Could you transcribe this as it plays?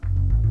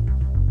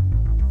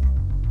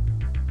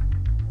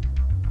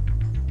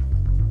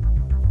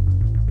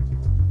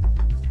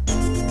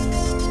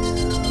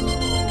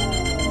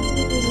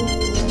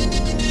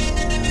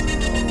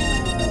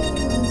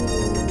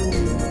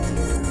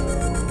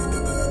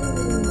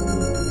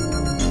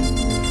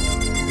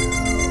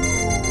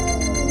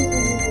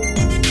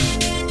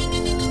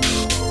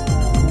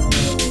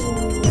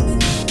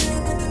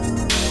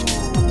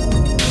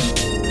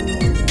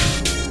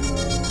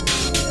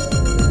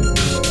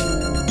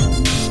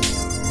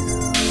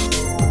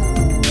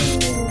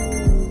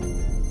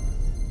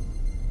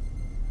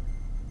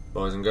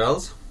and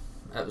girls,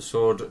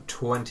 episode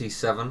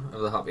 27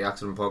 of the Happy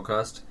Accident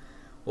podcast.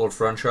 Old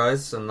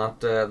franchise, and that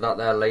there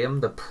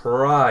Liam, the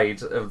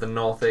pride of the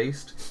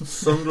Northeast,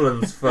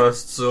 Sunderland's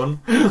first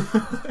son.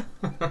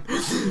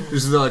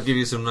 Just thought I'd give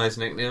you some nice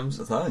nicknames.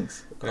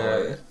 Thanks.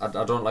 I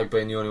don't like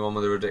being the only one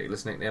with a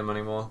ridiculous nickname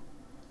anymore.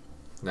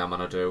 Nah, man,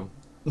 I do.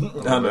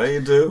 I know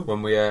you do.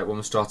 When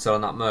we start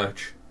selling that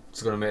merch,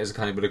 it's going to make us a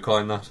tiny bit of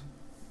coin. That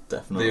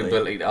definitely the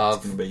ability to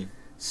have be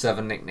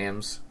 7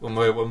 nicknames when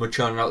we're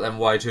churning out them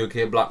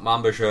Y2K Black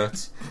Mamba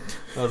shirts.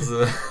 That's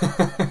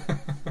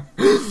the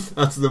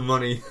that's the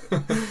money.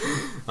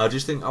 I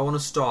just think I want to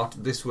start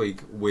this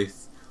week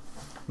with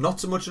not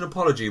so much an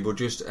apology, but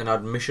just an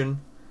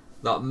admission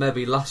that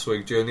maybe last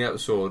week during the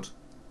episode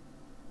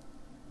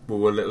we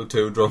were a little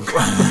too drunk.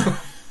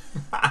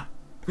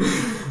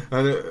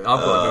 And I've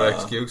got no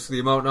excuse. The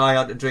amount I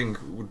had to drink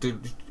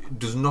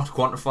does not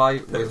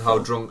quantify with how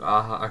drunk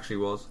I actually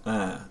was.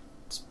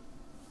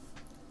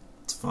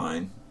 It's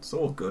fine. It's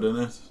all good,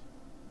 isn't it?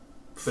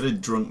 Bit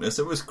of drunkenness.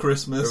 It was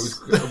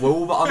Christmas. We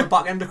were on the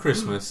back end of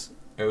Christmas.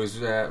 It was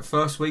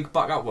first week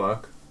back at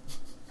work,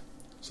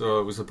 so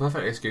it was the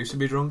perfect excuse to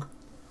be drunk.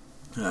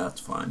 Yeah,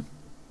 that's fine.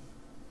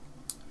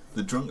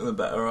 The drunker the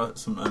better,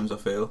 sometimes I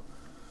feel.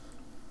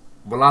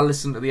 Well, I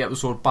listened to the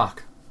episode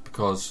back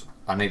because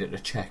I needed to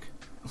check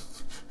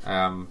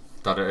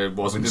that it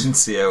wasn't. We didn't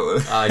see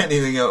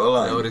anything out of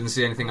line. I didn't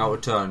see anything out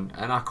of turn,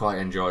 and I quite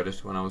enjoyed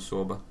it when I was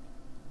sober.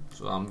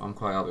 So I'm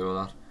quite happy with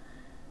that.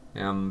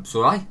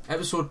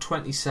 Episode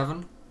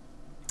 27.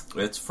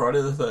 It's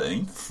Friday the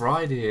 13th.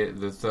 Friday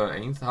the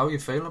 13th. How are you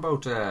feeling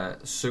about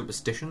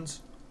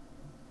superstitions?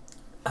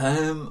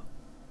 When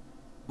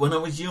I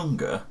was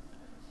younger,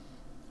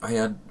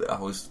 I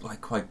was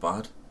like quite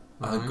bad.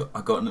 Mm-hmm.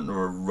 I got into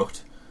a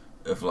rut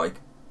of like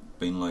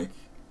being like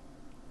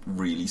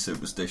really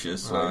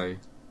superstitious, like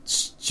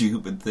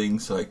stupid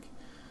things like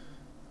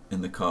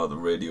in the car the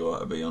radio ought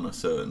to be on a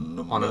certain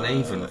number. On an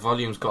even.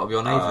 Volume's got to be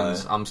on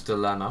evens. I'm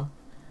still there now.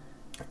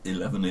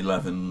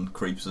 11:11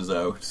 creeps us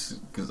out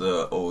because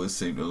I always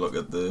seem to look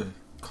at the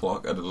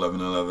clock at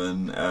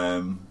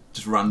 11:11.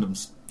 Just random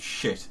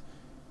shit.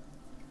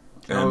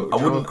 I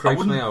wouldn't creep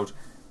me out.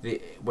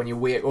 When you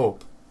wake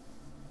up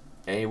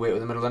and you wake up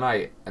in the middle of the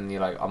night and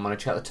you're like, I'm going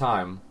to check the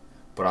time,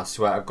 but I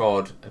swear to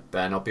God, it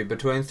better not be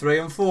between 3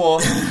 and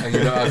 4. And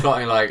you look at the clock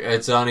and you're like,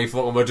 it's only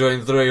fucking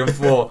between 3 and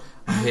 4.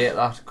 I hate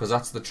that because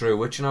that's the true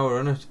witching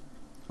hour, isn't it?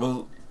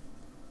 Well,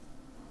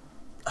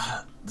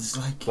 there's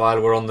like...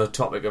 While we're on the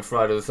topic of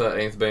Friday the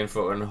 13th being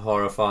fucking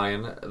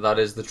horrifying, that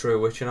is the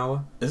true witching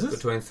hour. Is it?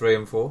 Between 3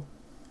 and 4.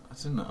 I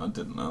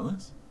didn't know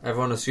this.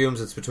 Everyone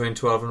assumes it's between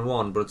 12 and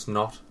 1, but it's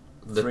not.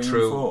 The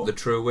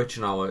true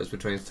witching hour is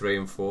between 3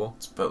 and 4.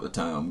 It's about the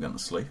time I'm going to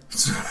sleep.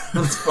 It's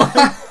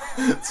fine.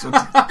 It's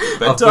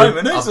bedtime,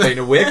 isn't it? I've been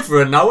awake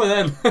for an hour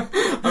then.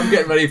 I'm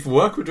getting ready for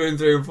work between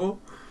 3 and 4.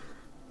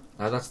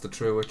 That's the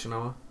true witching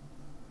hour.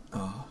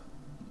 Oh,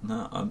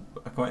 no,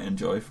 I quite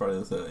enjoy Friday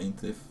the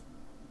 13th if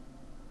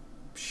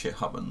shit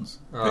happens.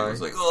 People's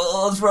like,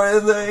 oh, it's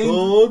Friday the 13th.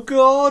 Oh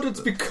God, it's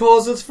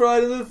because it's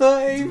Friday the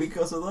 13th. It's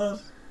because of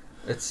that.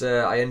 It's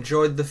I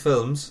enjoyed the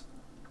films.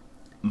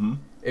 Mm-hmm.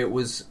 It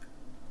was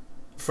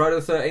Friday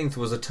the 13th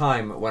was a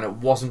time when it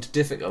wasn't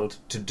difficult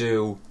to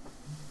do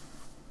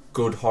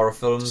good horror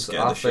films.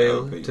 I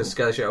feel to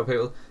scare the shit out of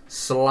people.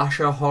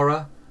 Slasher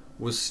horror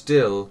was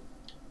still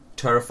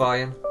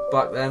terrifying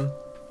back then.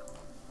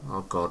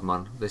 Oh God,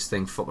 man, this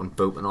thing fucking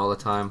booping all the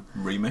time.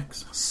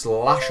 Remix.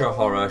 Slasher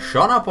horror,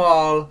 Shauna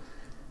Paul.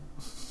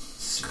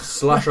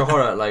 Slasher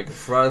horror like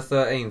Friday the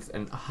 13th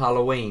and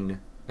Halloween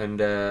and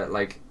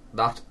like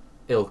that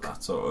ilk.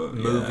 That sort of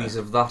movies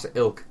of that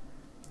ilk.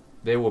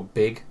 They were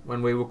big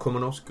when we were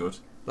coming up. It's good.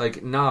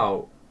 Like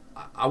now,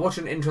 I watched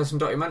an interesting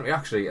documentary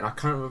actually, and I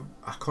can't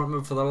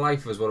remember for the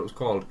life of us what it was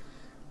called,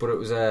 but it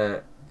was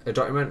a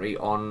documentary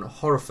on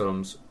horror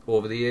films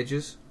over the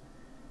ages,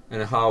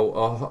 and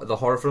how the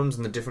horror films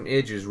in the different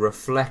ages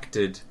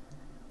reflected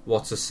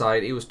what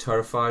society was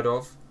terrified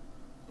of.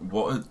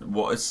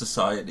 What is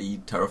society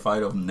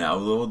terrified of now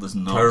though? There's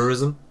no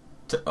terrorism.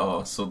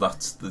 So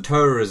that's the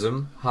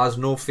terrorism has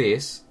no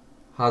face,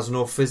 has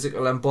no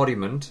physical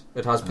embodiment.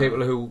 It has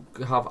people who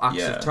have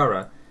acts of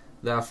terror.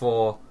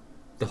 Therefore,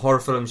 the horror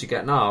films you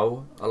get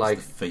now are like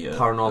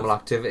Paranormal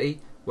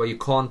Activity, where you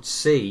can't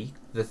see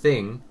the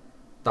thing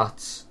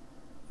that's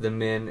the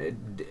main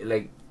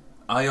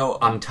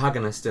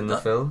antagonist in the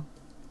film.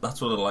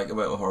 That's what I like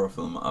about a horror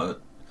film. I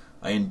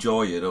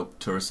enjoy it up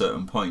to a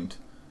certain point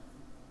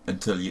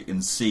until you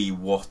can see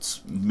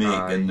what's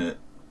making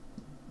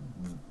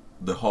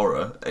the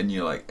horror, and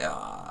you're like,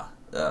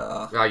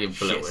 you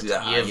blew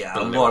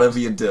it. What have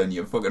you done?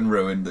 You fucking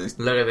ruined this.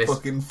 Look at this.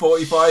 Fucking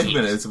 45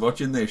 minutes of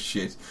watching this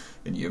shit,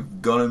 and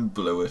you've gone and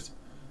blew it.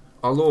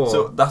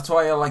 So that's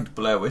why I liked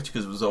Blair Witch,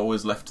 because it was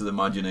always left to the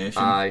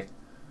imagination. Aye.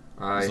 It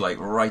was like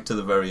right to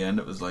the very end.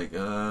 It was like,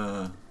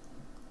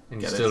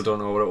 and you still don't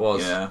know what it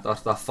was. Yeah.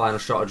 That final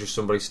shot of just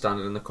somebody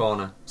standing in the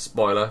corner.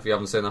 Spoiler, if you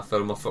haven't seen that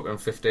film a fucking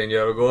 15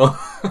 years ago.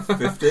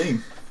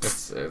 15?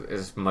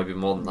 It might be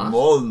more than that.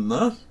 More than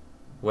that?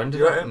 When did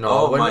You I? reckon? No,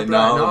 Oh, when might did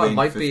now I? No, have it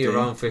might been be 15.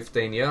 around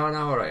 15. Yeah,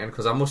 I reckon,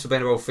 because I must have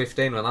been about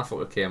 15 when that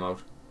fucker came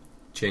out.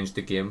 Changed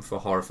the game for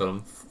horror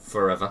film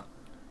forever.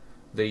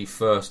 The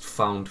first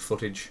found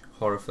footage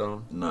horror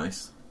film.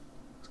 Nice.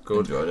 It's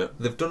good. Enjoyed it.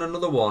 They've done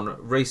another one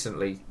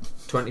recently.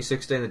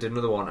 2016 they did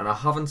another one, and I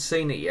haven't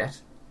seen it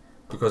yet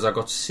because I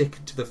got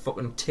sick to the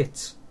fucking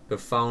tits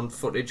of found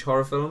footage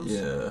horror films.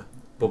 Yeah.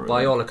 But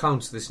by really. all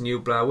accounts, this new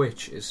Blair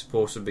Witch is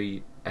supposed to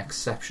be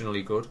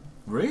exceptionally good.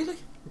 Really?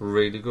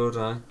 Really good,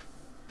 aye.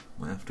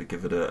 I have to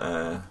give it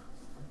a.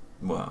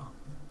 Well,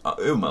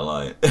 who am I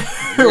lying?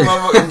 Who am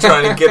I fucking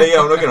trying to get here?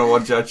 I'm not going to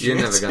watch that shit. You're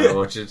never going to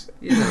watch it.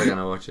 You're never going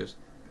to watch it.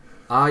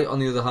 I, on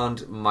the other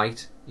hand,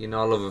 might. You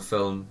know, I love a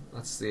film.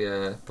 That's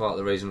the part of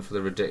the reason for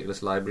the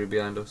ridiculous library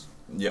behind us.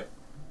 Yep.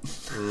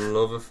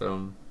 Love a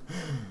film.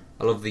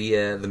 I love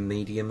the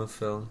medium of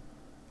film.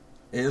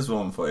 Here's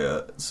one for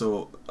you.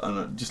 So,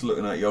 just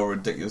looking at your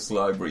ridiculous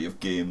library of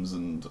games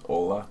and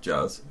all that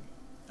jazz,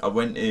 I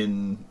went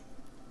in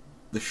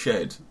the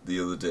shed the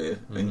other day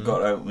and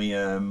got out me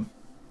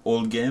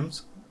old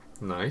games.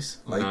 Nice,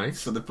 like,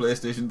 nice. For the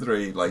PlayStation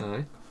 3. Like,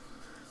 Aye.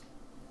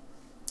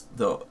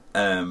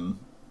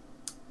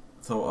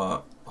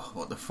 thought,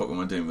 what the fuck am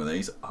I doing with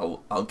these?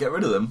 I'll get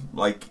rid of them.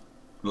 Like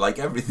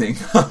everything.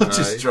 I'll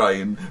just try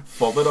and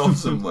fob it off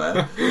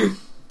somewhere.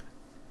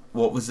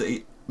 What was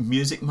it?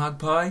 Music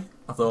Magpie?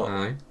 I thought,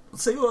 Aye.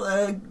 see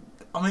what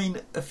I mean,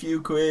 a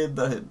few quid,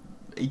 that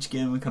each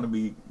game would kind of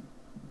be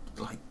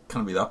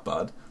that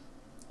bad.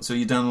 So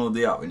you download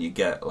the app and you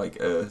get like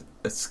a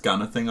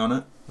scanner thing on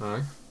it.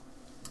 Aye.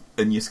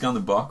 And you scan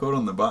the barcode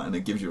on the back and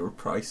it gives you a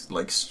price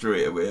like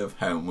straight away of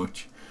how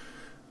much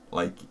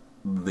like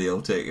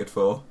they'll take it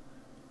for.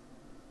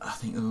 I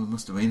think there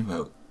must have been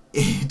about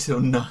 8 or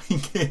 9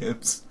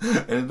 games.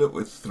 I ended up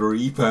with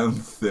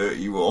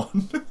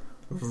 £3.31.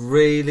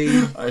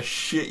 Really? I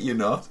shit you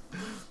not.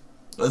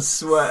 I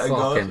swear to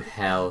God. Fucking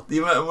hell. The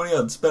amount of money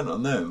I'd spent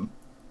on them,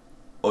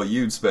 or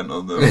you'd spent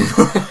on them,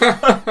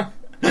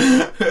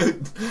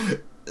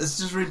 it's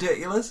just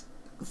ridiculous.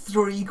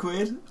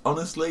 £3,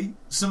 honestly.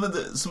 Some of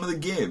the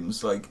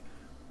games, like,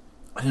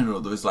 I don't know,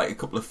 there was like a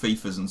couple of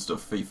FIFAs and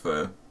stuff,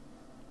 FIFA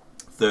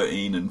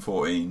 13 and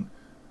 14.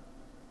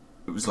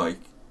 It was like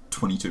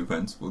 22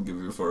 pence we'll give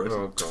you for it.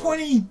 Oh, God.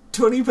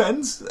 20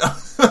 pence?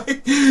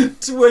 Like,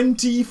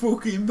 20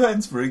 fucking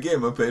pence for a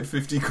game I paid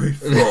 50 quid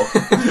for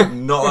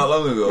not that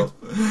long ago.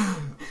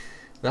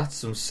 That's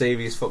some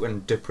serious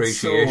fucking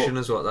depreciation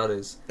is what that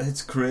is.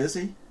 It's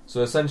crazy.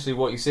 So essentially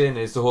what you're saying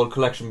is the whole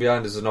collection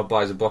behind us is not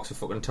buys a box of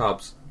fucking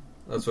tabs.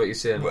 That's what you're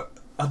saying. Well,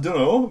 I don't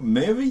know,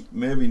 maybe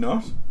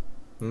not.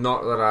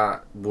 Not that I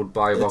would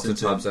buy a box of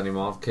tabs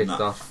anymore. I've kicked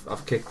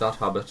that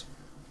habit.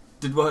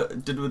 Did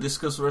we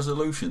discuss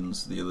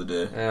resolutions the other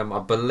day? I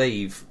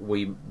believe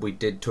we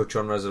did touch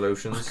on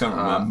resolutions. I can't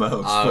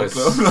remember. I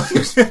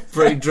was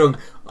pretty drunk,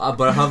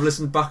 but I have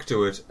listened back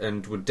to it,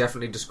 and we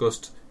definitely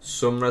discussed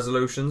some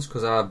resolutions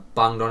because I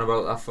banged on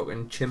about that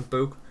fucking chimp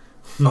book.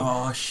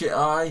 Oh shit!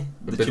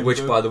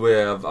 Which, by the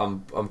way,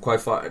 I'm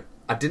quite far.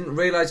 I didn't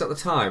realise at the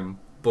time,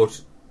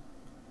 but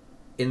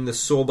in the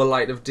sober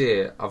light of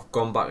day, I've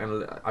gone back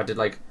and I did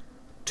like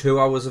 2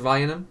 hours of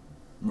ironing.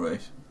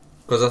 Right.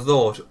 Because I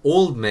thought,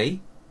 old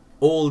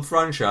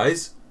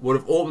franchise, would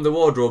have opened the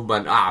wardrobe and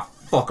went,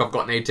 fuck, I've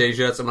got any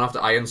t-shirts, I'm going to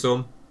have to iron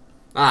some.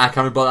 I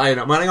can't be bothered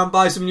ironing. I'm going to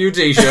buy some new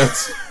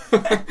t-shirts.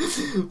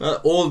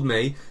 Old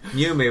me,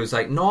 new me was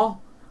like,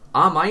 no,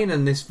 I'm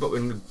ironing this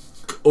fucking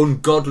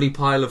ungodly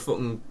pile of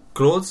fucking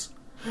clothes.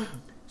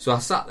 So I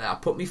sat there, I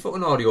put my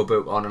fucking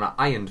audiobook on and I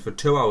ironed for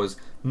 2 hours.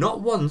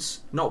 Not once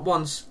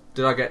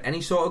did I get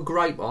any sort of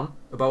gripe on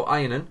about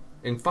ironing.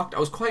 In fact, I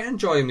was quite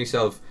enjoying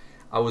myself.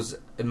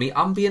 My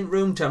ambient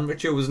room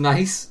temperature was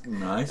nice.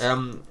 Nice.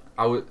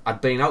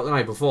 I'd been out the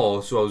night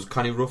before, so I was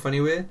kind of rough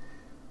anyway.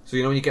 So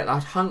you know when you get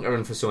that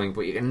hankering for something,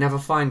 but you can never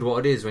find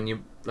what it is when you're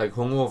like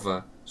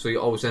hungover. So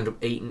you always end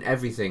up eating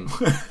everything.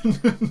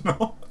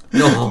 No.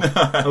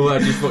 I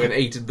just fucking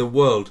ate the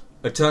world.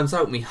 It turns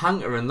out my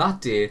hankering that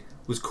day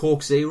was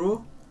Coke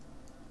Zero.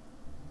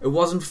 It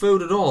wasn't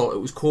food at all. It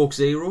was Coke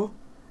Zero.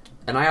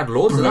 And I had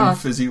loads of that.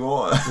 Fizzy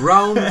water.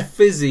 Brown,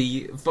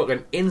 fizzy,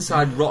 fucking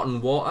inside rotten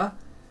water.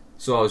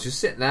 So I was just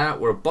sitting there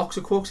with a box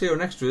of Coke Zero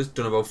next to us,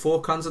 done about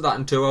 4 cans of that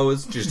in 2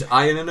 hours, just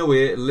ironing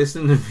away,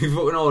 listening to my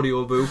fucking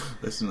audiobook.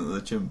 Listening to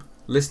the chimp.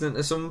 Listening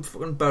to some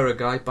fucking Burra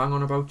guy bang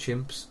on about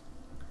chimps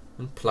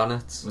and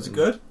planets. Was it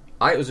good?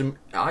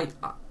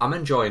 I'm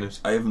enjoying it.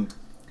 I haven't.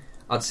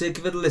 I'd say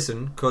give it a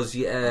listen, because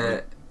give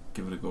it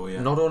a go,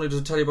 yeah. Not only does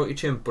it tell you about your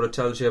chimp, but it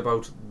tells you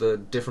about the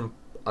different...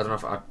 I don't know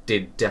if I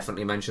did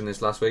definitely mention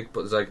this last week,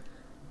 but it's like...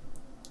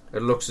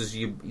 It looks as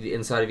the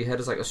inside of your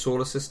head is like a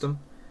solar system.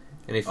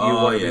 And if you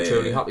want to be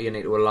truly happy, you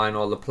need to align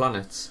all the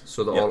planets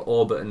so they're all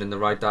orbiting in the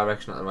right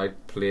direction at the right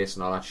place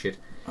and all that shit.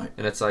 Right.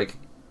 And it's like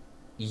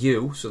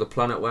you, so the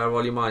planet where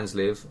all your minds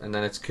live, and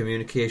then it's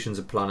communications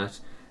a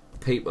planet,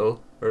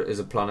 people is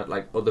a planet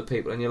like other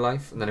people in your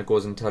life, and then it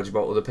goes and tells you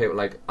about other people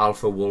like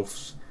alpha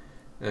wolves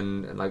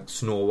and like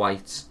Snow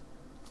Whites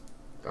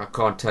I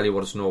can't tell you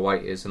what a Snow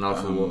White is, and I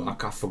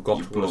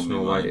forgot what a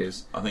Snow White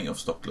is. I think I've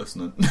stopped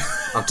listening.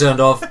 I've turned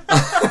off.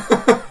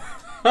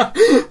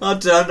 I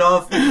turned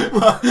off.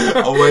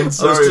 I went,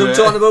 sorry, I was still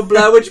talking about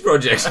Blair Witch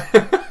Project.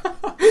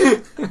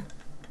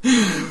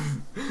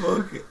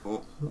 Okay.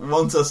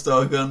 Once I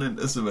start going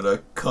into something I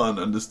can't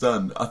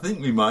understand, I think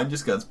my mind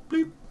just goes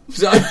bleep.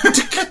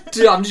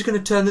 I'm just going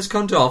to turn this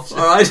cunt off,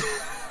 alright?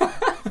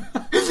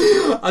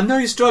 I know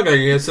you're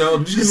struggling here, so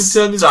I'm just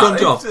going to turn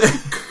this cunt off.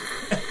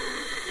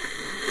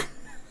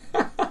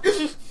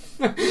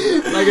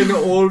 Like an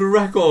old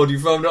record you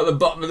found at the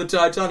bottom of the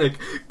Titanic.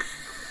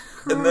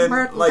 And then,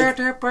 like,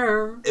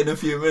 in a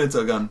few minutes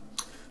I've gone,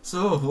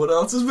 so, what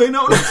else has been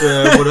on?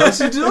 What else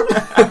have you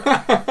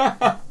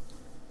done?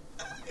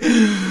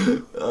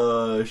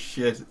 Oh,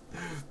 shit.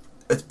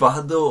 It's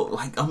bad though,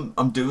 like,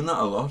 I'm doing that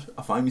a lot.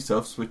 I find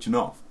myself switching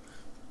off.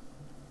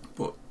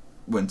 But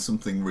when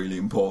something really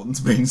important's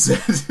being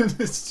said,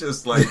 it's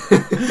just like,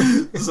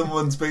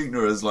 someone speaking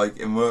to us, like,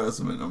 in work or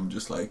something, I'm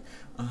just like,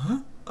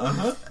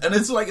 and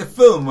it's like a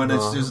film when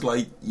it's just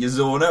like, you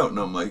zone out, and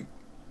I'm like,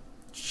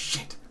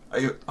 shit,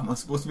 am I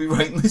supposed to be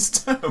writing this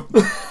down?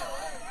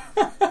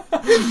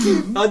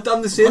 I've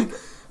done the same.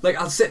 Like,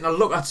 I'll sit and I'll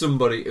look at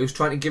somebody who's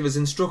trying to give us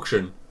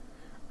instruction,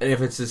 and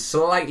if it's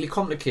slightly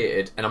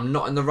complicated and I'm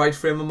not in the right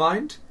frame of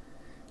mind,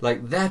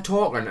 like, they're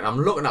talking and I'm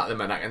looking at them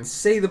and I can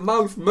see the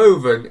mouth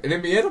moving, and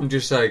in my head I'm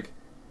just like,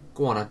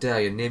 go on, I dare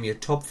you, name your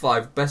top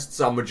 5 best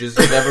sandwiches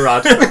you've ever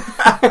had.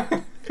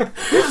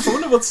 I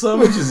wonder what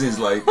sandwiches is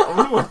like. I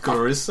wonder what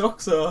colour his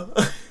socks are.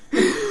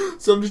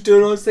 So I'm just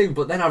doing all this thing,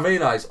 but then I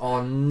realise,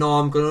 oh no,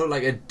 I'm going to look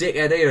like a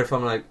dickhead here if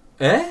I'm like,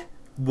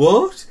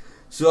 what?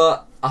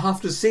 So I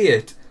have to see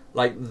it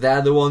like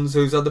they're the ones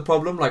who's had the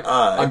problem. Like,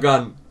 I'm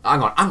going,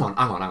 hang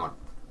on.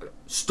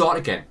 Start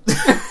again.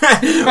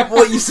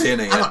 What are you saying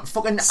again? Hang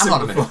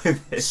on a minute.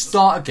 This.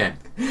 Start again.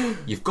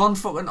 You've gone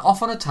fucking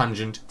off on a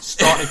tangent.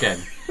 Start again.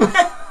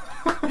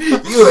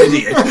 You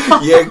idiot.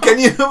 Yeah, can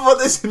you put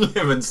this in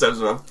layman's terms,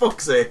 for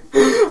fuck's sake?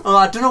 Oh,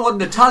 I don't know what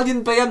an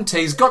Italian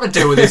BMT's got to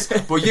do with this,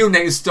 but you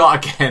need to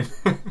start again.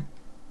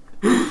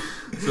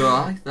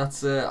 So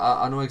that's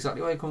I know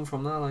exactly where you come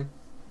from there. Like,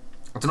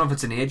 I don't know if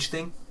it's an age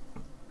thing,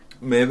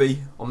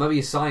 maybe, or maybe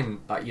a sign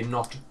that you're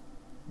not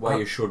where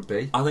you should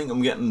be. I think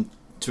I'm getting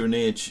to an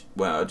age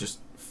where I just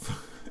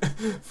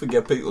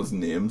forget people's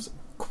names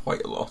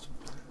quite a lot.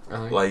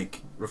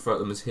 Like, refer to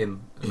them as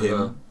him,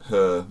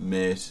 her,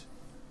 mate,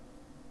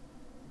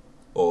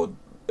 or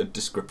a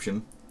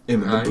description.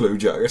 Him in the blue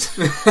jacket.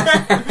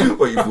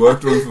 Well, you've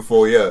worked with him for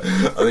 4 years.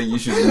 I think you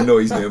should know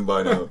his name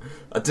by now.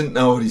 I didn't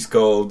know what he's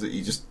called.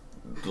 He just,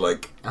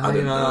 like, I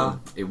don't know.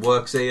 It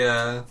works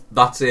here.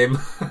 That's him.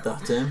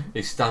 That's him.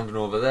 He's standing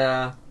over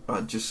there.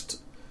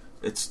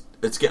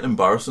 It's getting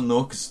embarrassing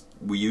though, because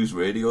we use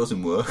radios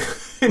in work.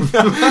 You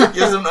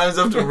sometimes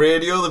have to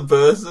radio the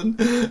person,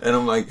 and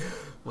I'm like,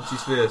 what's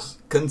his face?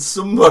 Can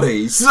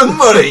somebody,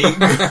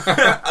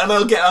 and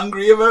I'll get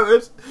angry about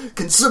it.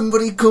 Can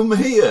somebody come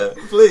here,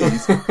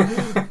 please?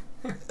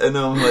 And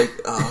I'm like,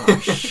 oh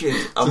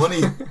shit, I'm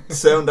only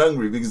sound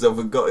angry because I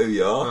forgot who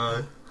you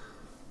are.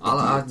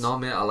 No,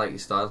 mate, I like your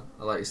style.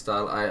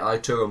 I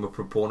too am a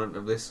proponent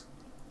of this.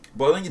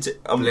 But I think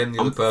I'm blame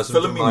the other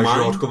person for my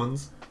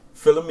shortcomings.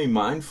 Filling me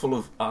mind full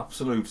of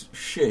absolute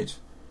shit.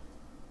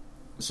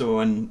 So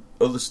when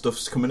other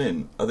stuff's coming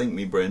in, I think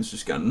my brain's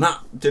just going, nah,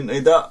 didn't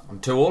need that. I'm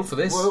too old for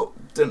this. Well,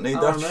 didn't need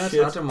that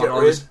shit. I don't want all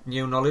this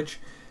new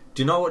knowledge.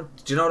 Do you know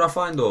what I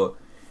find though?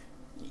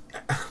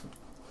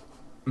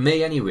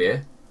 Me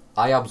anyway,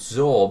 I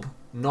absorb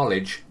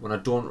knowledge when I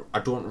don't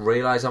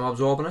realise I'm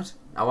absorbing it.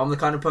 Now I'm the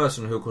kind of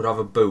person who could have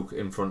a book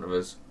in front of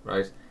us,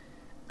 right?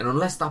 And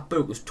unless that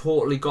book has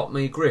totally got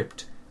me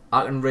gripped,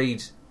 I can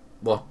read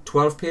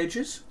 12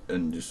 pages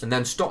and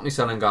then stop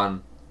myself and go,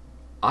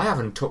 I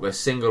haven't took a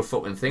single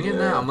fucking thing in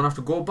there. I'm gonna have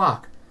to go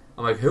back.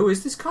 I'm like, who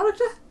is this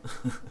character?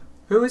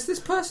 Who is this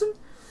person?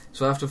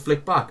 So I have to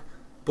flick back.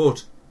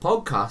 But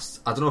podcasts,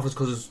 I don't know if it's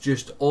because it's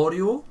just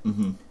audio.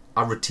 Mm-hmm.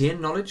 I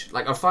retain knowledge.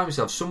 Like, I find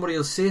myself, somebody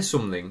will say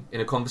something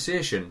in a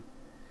conversation,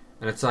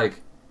 and it's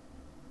like,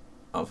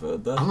 I've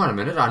heard that. Hang on a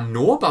minute, I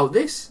know about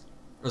this.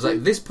 I was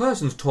like, this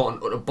person's talking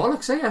utter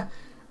bollocks here.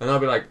 And I'll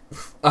be like,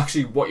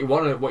 actually, what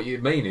you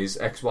mean is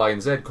X, Y,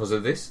 and Z because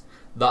of this,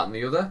 that, and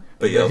the other.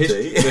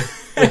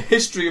 BMT. The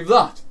history of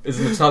that is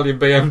an Italian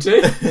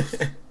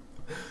BMT.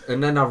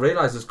 And then I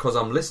realise it's because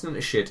I'm listening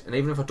to shit, and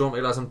even if I don't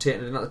realise I'm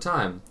taking it in at the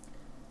time,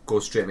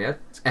 goes straight in my head.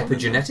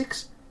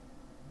 Epigenetics.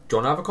 Do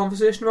you want to have a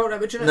conversation about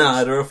epigenetics? Nah,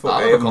 I don't know.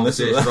 I haven't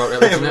listened to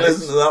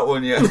that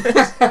one yet.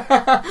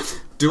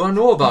 Do I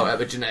know about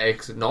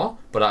epigenetics? No,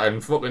 but I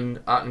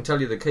can tell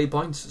you the key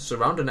points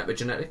surrounding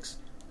epigenetics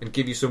and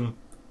give you some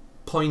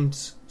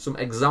points, some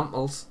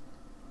examples.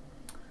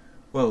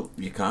 Well,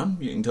 you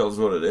can tell us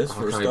what it is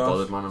for a start.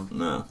 Bothered, man.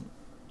 No,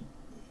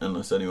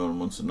 unless anyone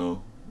wants to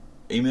know,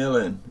 email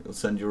in. It'll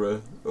send you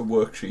a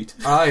worksheet.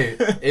 Aye,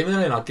 email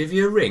in. I'll give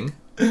you a ring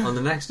on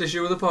the next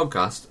issue of the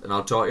podcast, and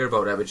I'll talk to you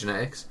about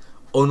epigenetics.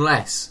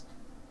 Unless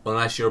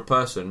you're a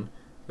person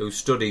who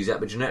studies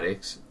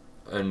epigenetics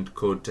and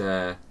could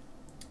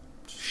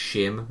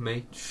shame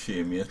me.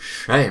 Shame you.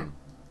 Shame.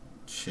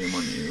 Shame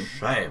on you.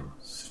 Shame.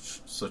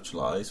 Such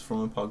lies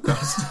from a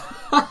podcast.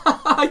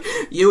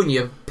 You and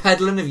your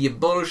peddling of your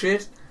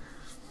bullshit.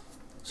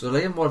 So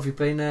Liam, what have you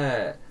been...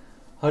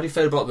 how do you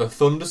feel about the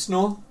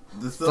Thundersnow?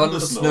 The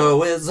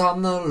Thundersnow is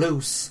on the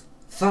loose.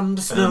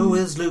 Thundersnow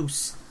is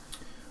loose.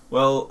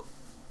 Well,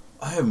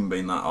 I haven't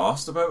been that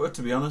arsed about it,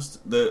 to be honest.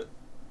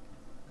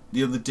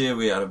 The other day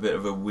we had a bit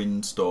of a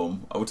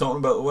windstorm. Are we talking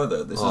about the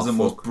weather? This is the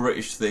most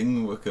British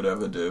thing we could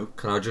ever do.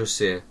 Can I just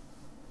say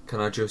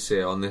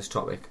on this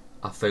topic,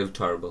 I feel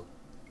terrible.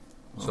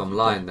 So I'm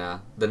lying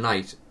there. The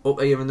night, up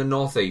here in the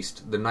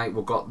northeast, the night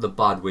we got the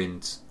bad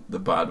winds. The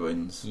bad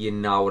winds. You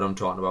know what I'm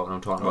talking about when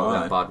I'm talking about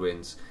them bad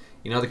winds.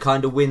 You know the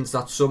kind of winds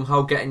that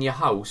somehow get in your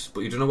house,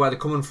 but you don't know where they're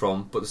coming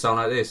from, but they sound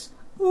like this.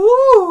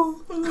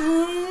 Woo!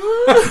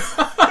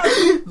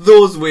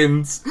 Those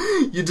winds.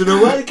 You don't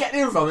know where they're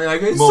getting from. You're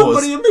like,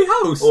 somebody in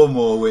my house. Or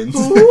more winds.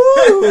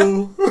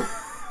 Woo!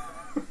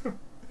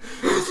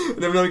 And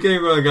then we're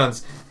getting one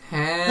against.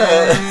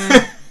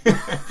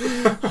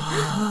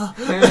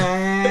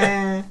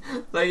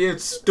 Like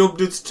it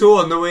stubbed its toe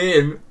on the way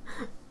in.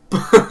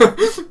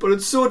 But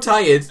it's so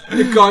tired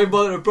it can't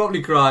bother to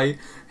properly cry.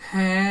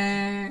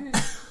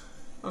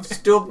 I've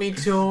stubbed me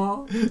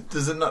toe.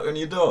 Does it knock on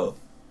your door?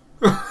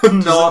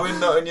 No,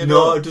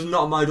 door? It does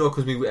not on my door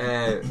because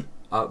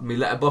my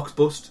letterbox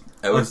bust.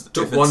 I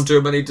took one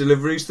too many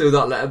deliveries through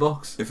that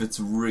letterbox. If it's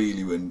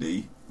really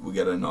windy, we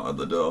get a knock at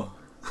the door.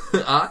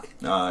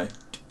 Aye.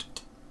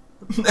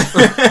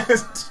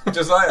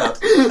 Just like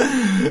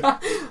that.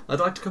 I'd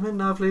like to come in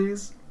now,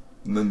 please.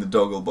 And then the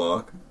dog will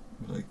bark.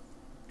 Like,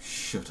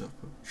 shut up.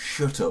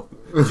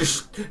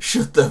 Just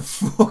shut the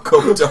fuck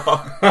up,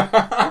 dog.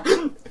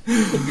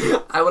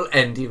 I will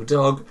end you,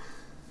 dog.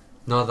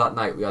 No, that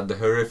night we had the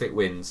horrific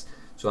winds.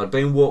 So I'd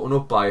been woken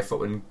up by a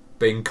fucking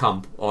bean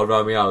camp all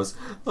around my house.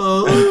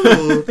 All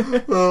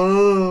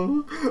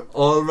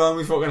around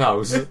my fucking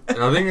house. And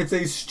I think it's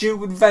these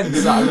stupid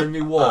vents that are in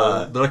my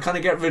wall that I kind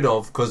of get rid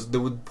of because they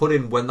would put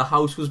in when the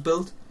house was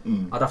built.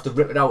 I'd have to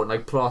rip it out and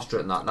like plaster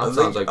it and that.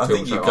 I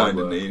think you kind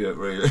of need it,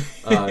 really.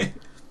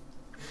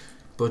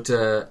 But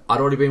I'd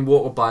already been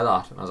woke up by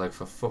that, and I was like,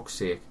 for fuck's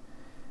sake.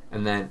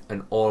 And then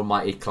an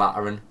almighty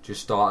clattering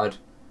just started,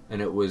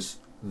 and it was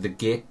the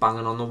gate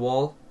banging on the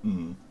wall.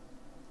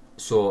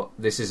 So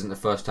this isn't the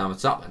first time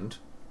it's happened,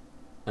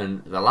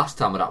 and the last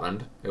time it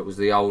happened, it was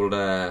the old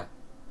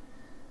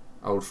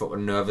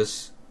fucking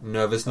nervous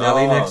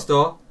Nelly next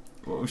door.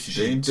 What was she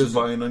doing? Just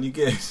banging on your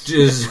gate.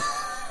 Just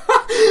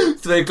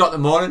 3 o'clock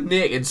in the morning,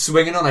 naked,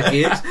 swinging on a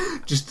gate,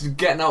 just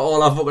getting out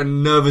all our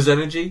fucking nervous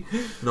energy.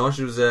 No,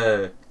 she was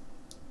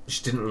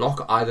she didn't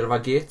lock either of our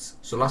gates.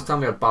 So last time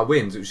we had bad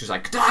winds, it was just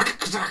like katak,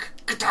 katak,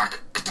 katak,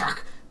 katak.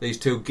 These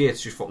 2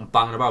 gates just fucking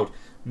banging about.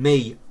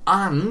 Me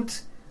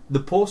and the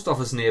post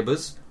office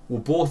neighbours were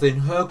both in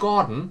her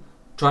garden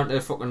trying to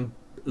fucking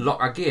lock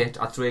our gate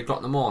at 3 o'clock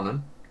in the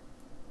morning.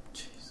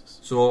 Jesus.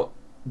 So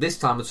this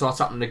time it starts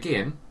happening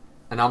again,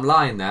 and I'm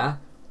lying there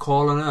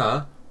calling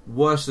her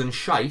worse than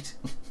shite,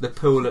 the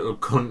poor little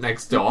cunt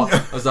next door.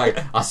 I was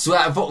like, I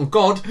swear to fucking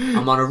God,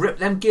 I'm gonna rip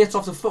them gates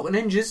off the fucking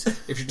hinges.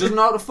 If she doesn't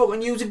know how to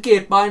fucking use a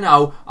gate by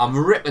now, I'm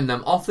ripping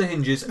them off the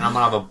hinges and I'm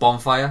gonna have a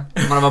bonfire.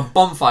 I'm gonna have a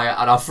bonfire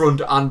at our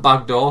front and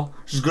back door.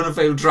 She's gonna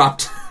feel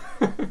trapped.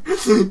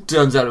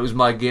 Turns out it was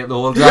my gate the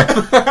whole time.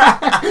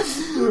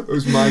 It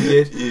was my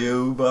gate.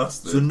 You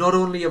bastard. So not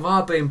only have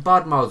I been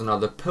bad-mouthing her,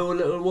 the poor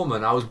little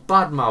woman, I was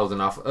bad-mouthing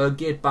her for her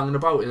gate banging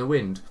about in the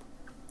wind.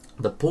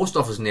 The post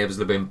office neighbours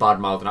have been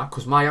bad-mouthing her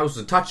because my house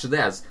was attached to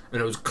theirs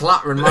and it was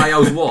clattering my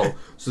house wall,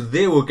 so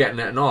they were getting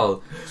it and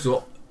all.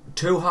 So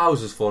 2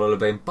 houses full have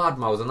been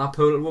bad-mouthing that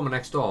poor little woman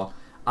next door.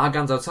 I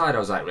gans outside, I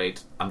was like,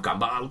 right, I'm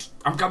coming out.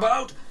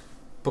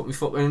 Put me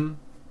fucking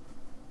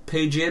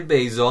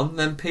PJBs on,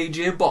 then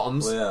PJ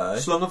bottoms,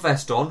 slung a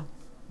vest on.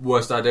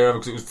 Worst idea ever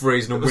because it was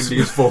freezing and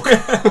windy as fuck.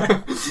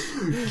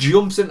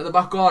 Jumps into the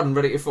back garden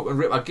ready to fucking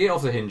rip our gate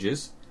off the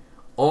hinges.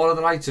 All of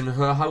the lights in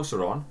her house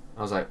are on.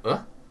 I was like,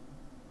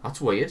 that's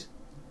weird.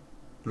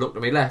 Looked to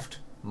my left,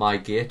 my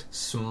gate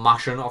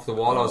smashing off the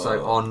wall. I was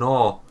like, oh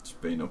no.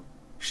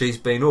 She's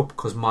been up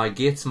because my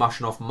gate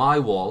smashing off my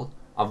wall.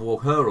 I've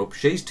woke her up.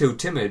 She's too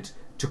timid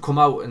to come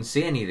out and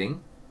say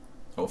anything.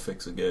 Or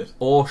fix a gate.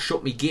 Or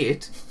shut me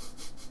gate.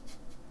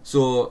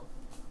 So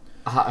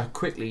I had to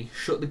quickly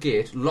shut the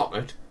gate, lock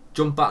it,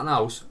 jump back in the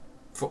house,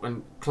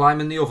 fucking climb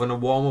in the oven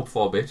and warm up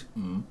for a bit.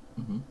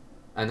 Mm-hmm.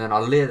 And then I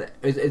lay there.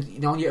 You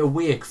know, you're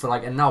awake for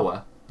like an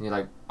hour. And you're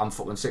like, I'm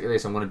fucking sick of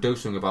this, I'm going to do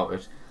something about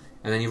it.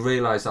 And then you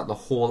realise that the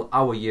whole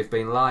hour you've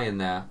been lying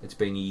there, it's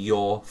been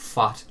your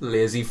fat,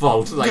 lazy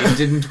fault. Like, you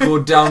didn't go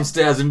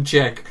downstairs and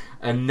check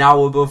an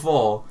hour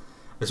before.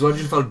 So I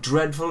just felt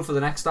dreadful for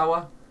the next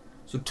hour.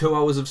 So 2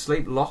 hours of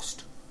sleep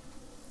lost.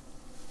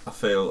 I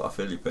feel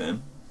your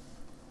pain.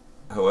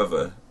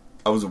 However,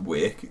 I was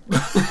awake.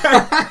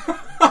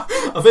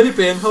 I feel your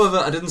pain, however,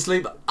 I didn't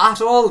sleep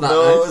at all that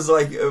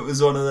night. It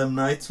was one of them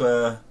nights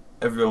where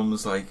everyone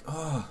was like,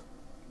 oh,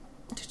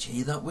 did you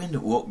hear that wind?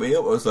 It woke me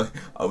up. I was like,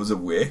 I was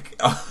awake.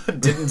 I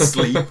didn't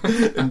sleep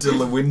until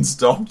the wind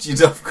stopped, you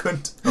daft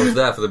cunt. I was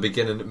there for the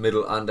beginning,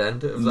 middle and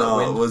end of that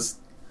wind.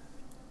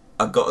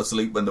 I got to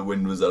sleep when the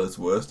wind was at its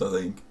worst, I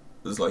think.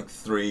 It was like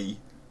 3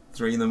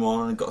 in the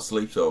morning. I got to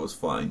sleep, so I was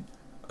fine.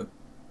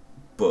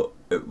 But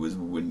it was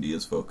windy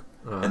as fuck.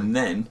 Right. And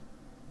then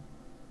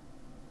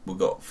we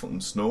got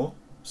fucking snow.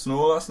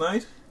 Snow last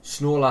night,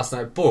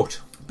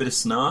 but a bit of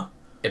snow.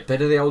 A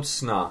bit of the old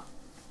snow.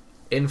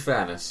 In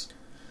fairness,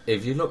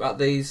 if you look at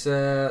these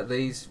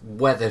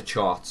weather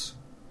charts,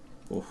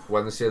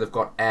 when they say they've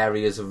got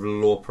areas of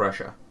low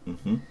pressure,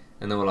 mm-hmm.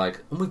 and they were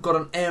like, and we've got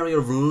an area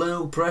of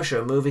low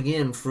pressure moving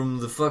in from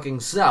the fucking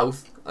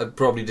south. I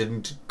probably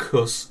didn't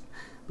cuss.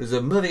 But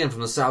they're moving in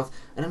from the south,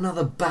 and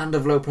another band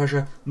of low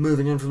pressure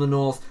moving in from the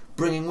north,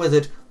 bringing with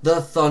it the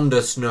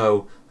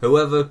Thundersnow.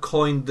 Whoever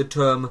coined the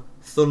term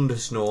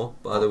Thundersnow,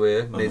 by the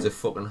way, needs a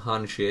fucking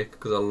handshake,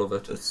 because I love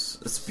it. It's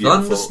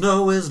beautiful.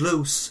 Thundersnow is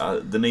loose.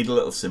 They need a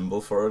little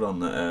symbol for it on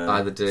the...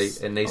 Either do.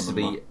 It needs to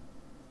be... Map.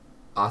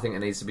 I think it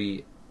needs to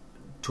be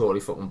totally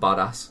fucking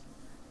badass.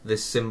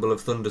 This symbol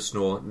of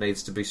Thundersnow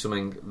needs to be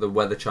something the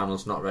Weather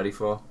Channel's not ready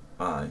for.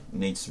 Aye, it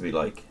needs to be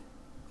like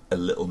a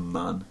little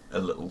man, a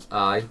little...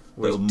 Aye,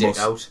 with his dick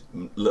out.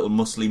 Little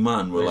muscly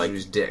man with like...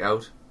 his dick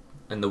out.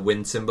 And the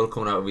wind symbol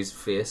coming out of his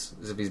face,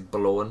 as if he's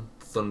blowing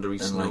thundery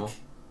snow. Like,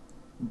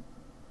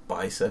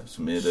 biceps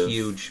made of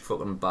huge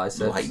fucking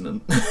biceps.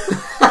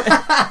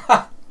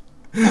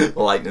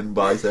 Lightning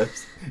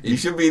biceps. You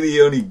should be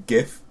the only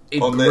GIF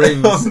on the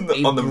map.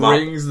 He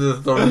brings the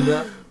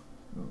thunder.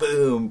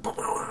 Boom.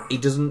 He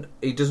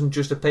doesn't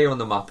just appear on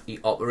the map. He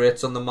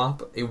operates on the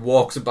map. He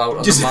walks about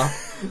on the map,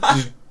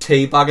 just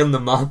teabagging the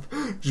map,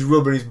 just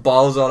rubbing his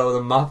balls all over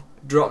the map,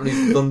 dropping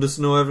his thunder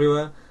snow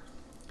everywhere.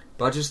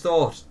 But I just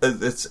thought...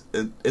 Is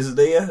it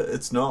here?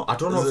 It's not. I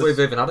don't know if we've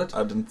even had it.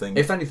 I didn't think.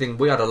 If anything,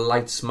 we had a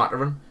light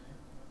smattering.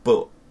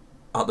 But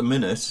at the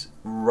minute,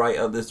 right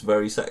at this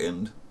very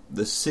second,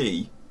 the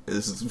sea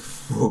is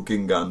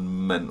fucking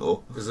gone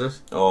mental. Is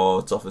it? Oh,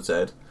 it's off its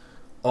head.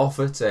 Off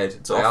its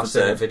head. I have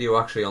seen a video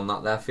actually on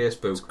that there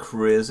Facebook. It's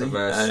crazy. Of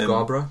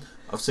Scarborough.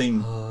 I've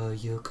seen... Are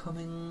you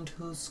coming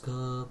to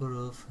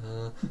Scarborough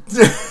Fair?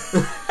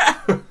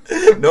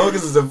 No,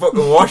 because it's a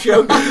fucking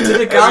washout.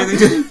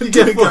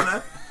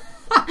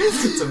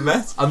 It's a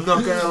mess. I'm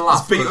not going to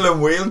laugh. There's people in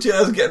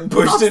wheelchairs getting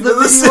pushed into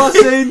the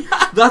sea.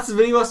 That's the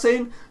video I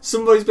seen.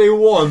 Somebody's being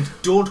warned,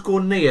 don't go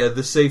near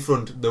the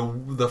seafront.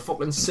 The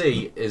fucking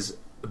sea is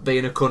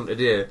being a cunt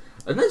today.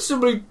 And then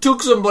somebody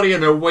took somebody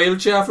in a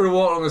wheelchair for a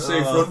walk on the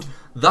seafront.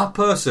 That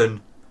person,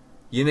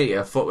 you need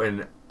to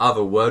fucking have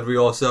a word with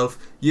yourself.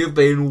 You've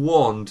been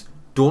warned,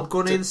 don't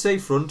go near the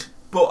seafront.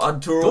 But I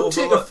drove... Don't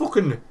take a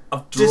fucking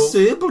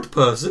disabled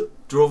person.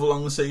 Drove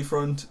along the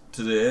seafront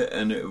today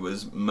and it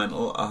was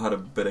mental. I had a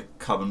bit of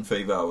cabin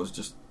fever.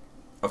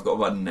 I've got a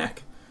bad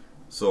neck,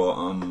 so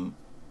I'm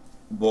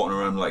walking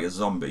around like a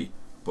zombie,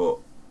 but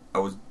I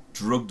was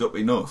drugged up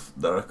enough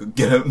that I could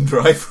get out and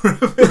drive for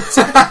a bit.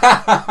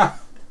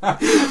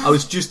 I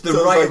was just the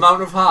right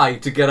amount of high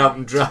to get out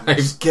and drive.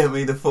 Just get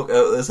me the fuck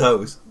out of this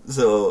house.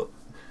 So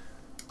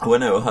I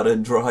went out, had a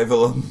drive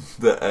along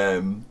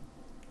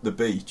the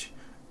beach,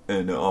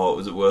 and it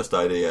was the worst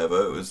idea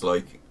ever. It was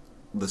like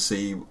the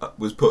sea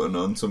was putting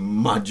on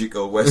some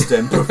magical West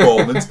End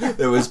performance.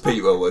 There was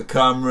people with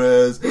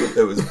cameras.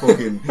 There was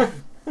fucking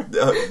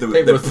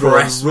the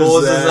press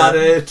was there. At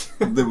it.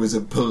 There was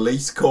a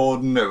police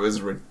cordon. It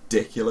was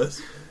ridiculous.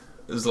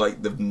 It was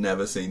like they've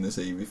never seen the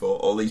sea before.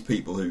 All these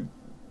people who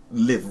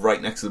live right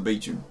next to the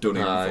beach who don't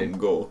even fucking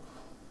go.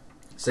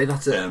 See,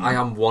 that's it. I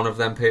am one of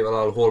them people.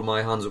 I'll hold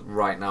my hands up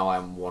right now. I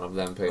am one of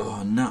them people.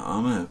 Oh no,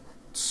 I'm a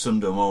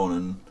Sunday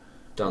morning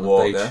down the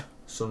walker. beach.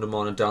 Sunday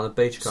morning down the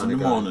beach kind of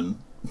guy. Sunday morning.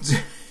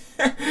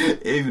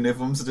 Even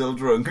if I'm still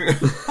drunk,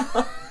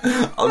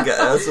 I'll get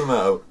there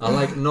somehow. I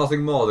like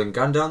nothing more than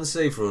going down the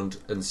seafront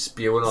and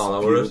spewing all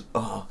over it.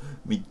 Oh,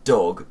 me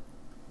dog,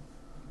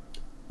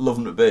 love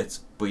him to bits,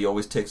 but he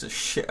always takes a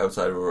shit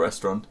outside of a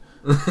restaurant.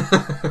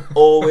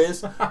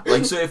 Always.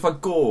 Like, so if I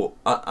go,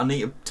 I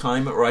need to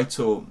time it right,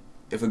 so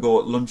if I go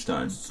at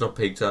lunchtime, it's not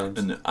peak times,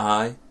 and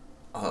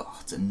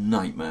it's a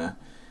nightmare.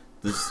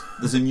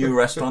 There's a new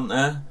restaurant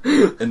there,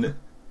 and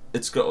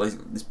it's got like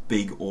this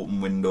big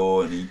open window,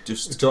 and he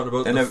just... You're talking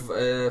about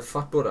the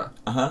fat butter?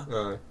 Uh-huh.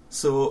 Right.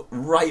 So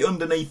right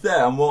underneath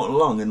there, I'm walking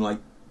along, and like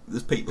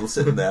there's people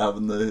sitting there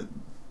having the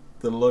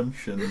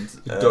lunch, and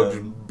the dog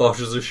just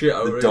boshes the shit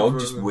out of it. The dog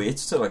just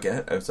waits till I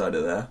get outside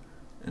of there,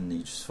 and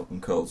he just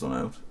fucking curls on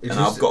out.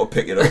 I've got to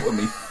pick it up with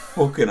me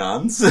fucking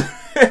hands.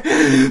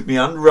 Me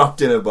hand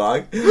wrapped in a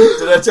bag. Did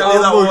I tell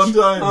you that one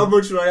time? How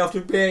much do I have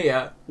to pay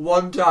you?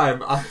 One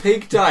time, at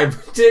peak time,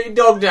 take your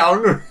dog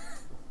down.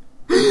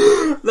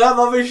 Let him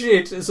have a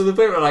shit. So the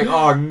people are like,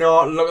 oh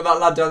no, look at that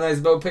lad down there, he's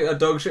about to pick that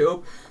dog shit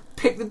up.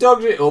 Pick the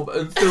dog shit up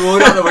and throw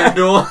it out the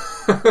window.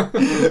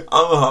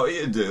 I'm happy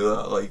to do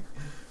that. Like,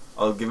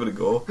 I'll give it a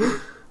go.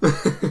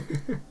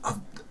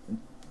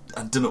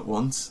 I've done it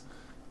once.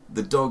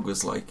 The dog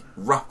was like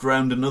wrapped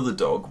around another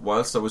dog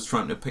whilst I was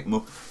trying to pick him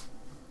up,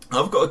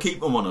 I've got to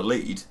keep him on a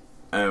lead.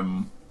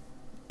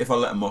 If I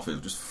let him off, he'll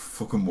just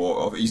fucking walk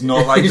off. He's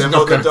not like them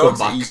other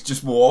dogs. He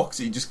just walks.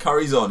 He just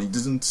carries on. He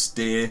doesn't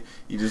stay.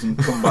 He doesn't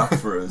come back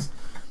for us.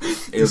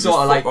 He'll just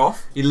sort of fuck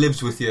off. He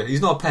lives with you.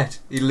 He's not a pet.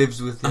 He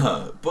lives with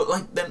you. But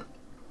like then,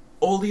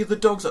 all the other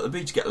dogs at the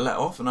beach get let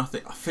off, and I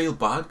feel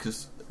bad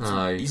because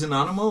he's an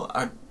animal.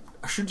 I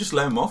should just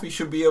let him off. He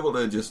should be able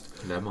to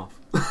just let him off.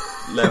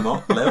 Let him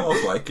off. Let him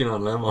off. Like get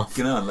on, let him off.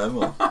 Get on, let him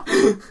off.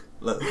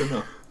 Let him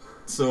off.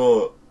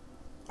 So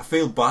I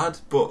feel bad,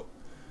 but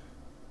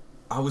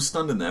I was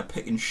standing there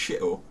picking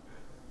shit up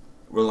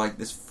with like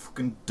this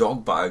fucking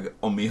dog bag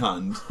on my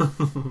hand,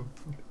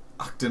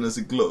 acting as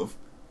a glove.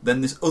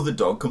 Then this other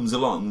dog comes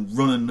along,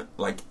 running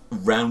like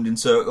round in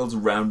circles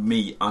around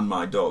me and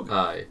my dog,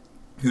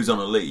 who's on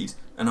a lead,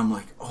 and I'm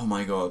like, oh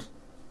my god,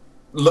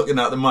 looking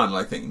at the man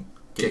like thinking,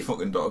 get your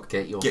fucking dog,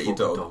 get your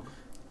dog,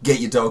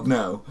 get your dog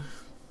now.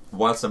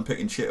 Whilst I'm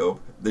picking shit up,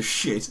 the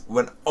shit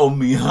went on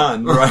me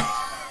hand, right?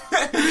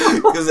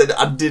 Because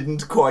I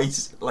didn't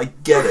quite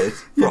like get it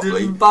properly.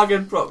 You didn't bag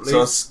it properly.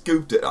 So I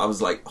scooped it. I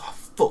was like, oh,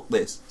 fuck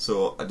this.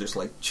 So I just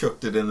like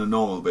chucked it in a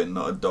normal bin,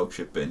 not a dog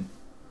shit bin.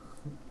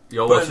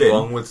 You're what's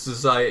wrong with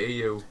society,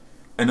 you?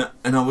 And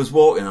I was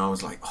walking, and I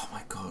was like, oh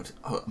my god,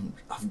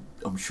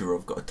 I'm sure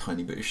I've got a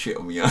tiny bit of shit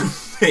on me hand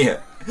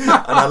here. And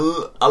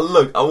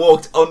I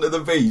walked onto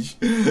the beach,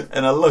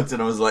 and I looked,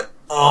 and I was like,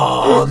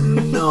 oh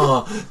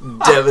no,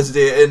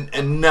 devastating.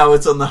 And now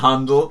it's on the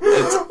handle.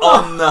 It's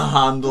on the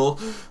handle.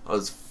 I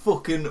was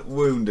fucking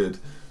wounded.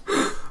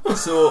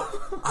 So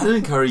I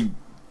didn't carry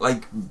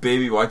like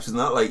baby wipes and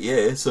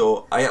that,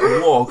 so I had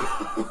to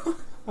walk.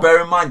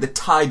 Bear in mind, the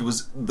tide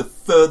was the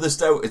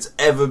furthest out it's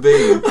ever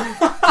been.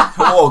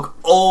 I walk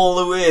all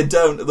the way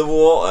down to the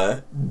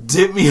water,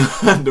 dip my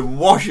hand and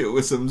wash it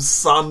with some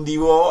sandy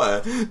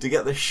water to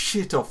get the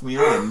shit off my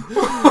hand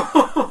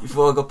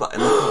before I got back in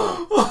the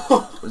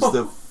car. It was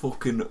the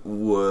fucking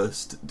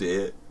worst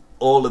day.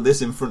 All of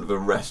this in front of a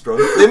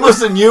restaurant. They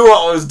must have knew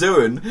what I was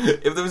doing.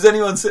 If there was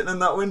anyone sitting in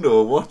that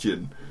window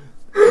watching,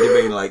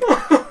 they'd been like,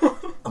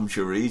 I'm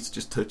sure he's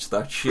just touched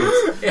that shit.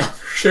 Yeah, I'm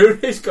sure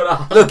he's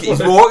got a... Look,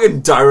 he's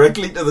walking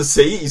directly to the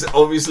sea. He's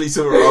obviously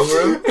something wrong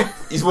with him.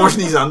 He's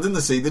washing his hands in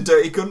the sea, the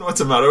dirty cunt. What's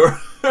the matter with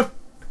him?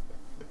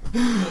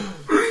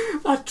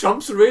 That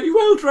Trump's really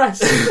well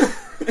dressed.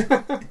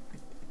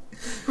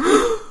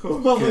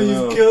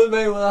 You've killed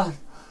me with that.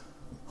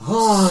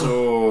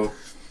 So,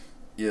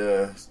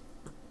 yeah.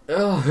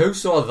 Oh, who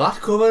saw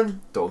that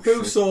coming? Dog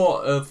who shit.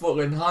 saw a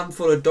fucking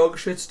handful of dog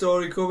shit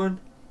story coming?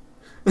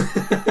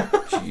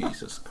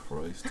 Jesus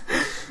Christ.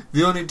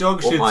 The only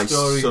dog shit my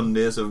story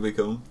Sundays have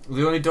become.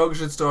 The only dog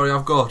shit story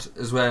I've got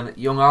is when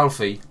young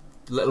Alfie,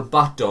 the little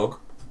bat dog,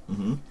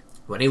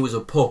 when he was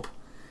a pup,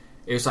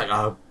 he was like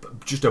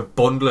just a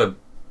bundle of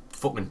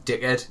fucking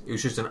dickhead. He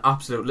was just an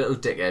absolute little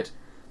dickhead.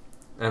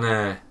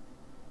 And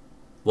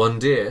one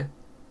day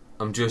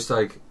I'm just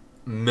like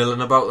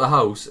milling about the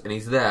house and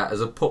he's there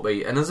as a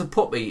puppy, and as a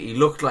puppy he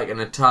looked like an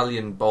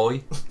Italian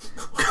boy.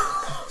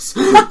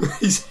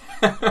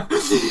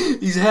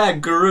 His hair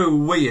grew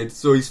weird,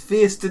 so his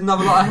face didn't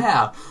have a lot of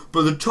hair,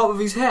 but the top of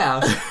his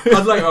hair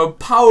had like a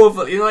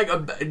powerful, like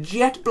a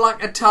jet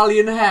black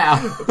Italian hair.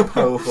 A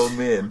powerful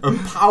mane. A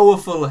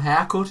powerful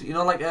haircut,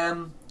 like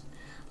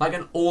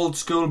an old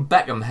school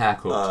Beckham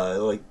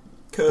haircut. Like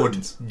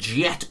curtains. But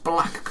jet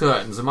black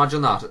curtains,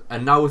 imagine that.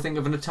 And now we think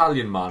of an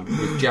Italian man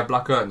with jet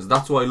black curtains.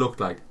 That's what he looked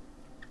like.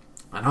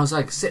 And I was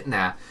like sitting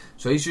there,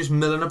 so he's just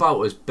milling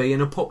about us, being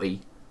a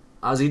puppy,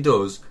 as he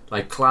does,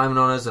 like climbing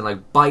on us and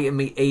like biting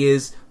me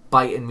ears,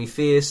 biting me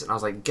face, and I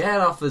was like, get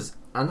off us.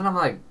 And then I'm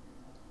like,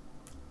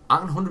 I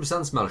can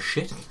 100% smell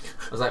shit.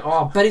 I was like,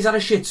 oh, I bet he's had a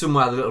shit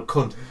somewhere, the little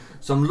cunt.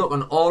 So I'm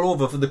looking all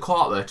over for the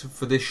carpet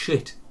for this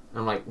shit, and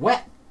I'm like,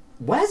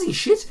 where's he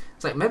shit?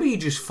 It's like, maybe he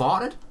just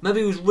farted. Maybe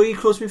he was really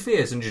close to my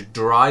face and just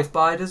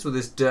drive-byed us with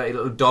this dirty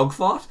little dog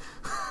fart.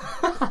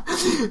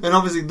 And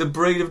obviously the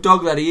breed of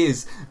dog that he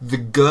is, the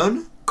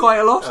gun quite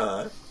a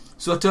lot.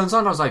 So I turned on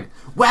and I was like,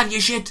 where have you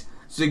shit?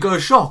 So he got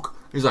a shock.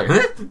 He's like,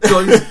 huh?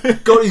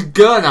 Got his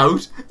gun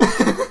out.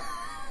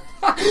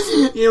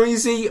 You know when you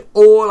see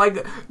all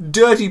like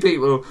dirty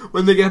people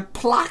when they get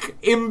plaque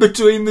in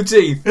between the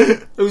teeth?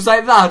 It was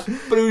like that,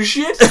 but it was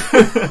shit.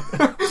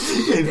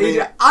 He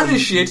had a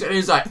shit and he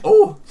was like,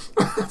 oh,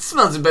 that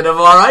smells a bit of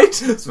alright.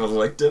 Smells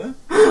like dinner.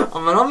 I'm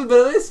gonna have a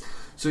bit of this.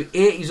 So he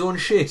ate his own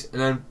shit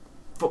and then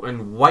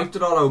fucking wiped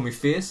it all over my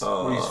face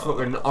with his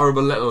fucking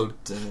horrible little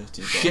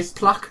dirty shit bastard.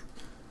 plaque.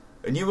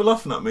 And you were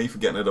laughing at me for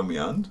getting it on my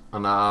hand.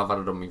 And I've had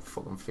it on my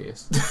fucking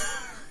face.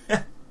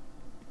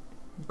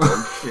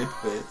 Dog shit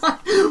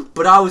face.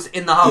 But I was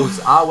in the house,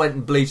 I went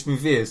and bleached my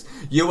face.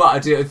 You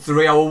had to do a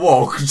 3-hour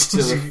walk to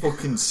the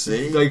fucking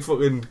sea. Like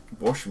fucking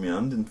wash my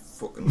hand in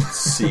fucking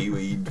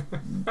seaweed.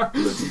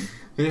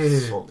 Bloody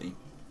salty. There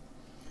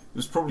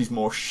was probably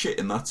more shit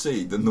in that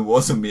sea than there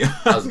was in my hand.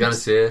 I was gonna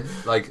say,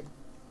 like,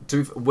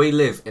 we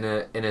live in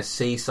a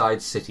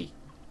seaside city.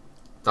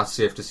 That's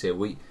safe to say.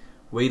 We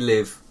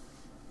live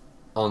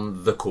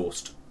on the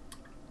coast.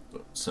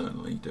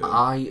 Certainly do.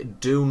 I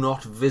do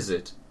not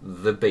visit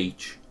the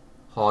beach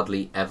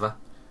hardly ever.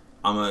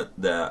 I'm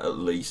there at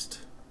least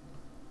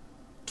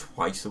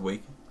twice a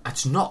week.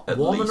 It's not At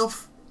warm least.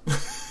 enough.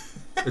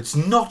 It's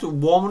not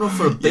warm enough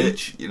for a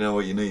beach. You know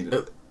what you need?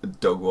 A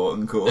dog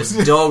walking course.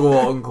 It's dog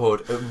walking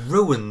court. It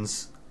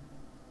ruins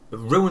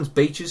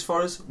beaches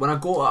for us. When I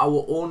go to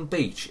our own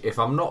beach, if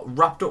I'm not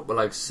wrapped up with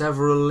like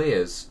several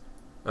layers,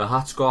 a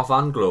hat, scarf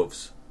and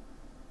gloves,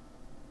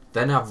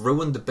 then I've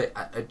ruined the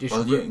beach.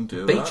 Well, you can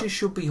do beaches that.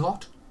 should be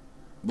hot.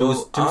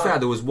 Well, To be fair,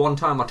 there was one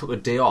time I took a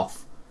day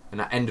off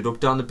and I ended up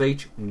down the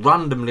beach,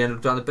 randomly ended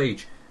up down the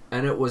beach,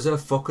 and it was a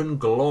fucking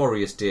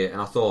glorious day,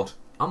 and I thought,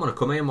 I'm going to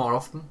come here more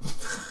often.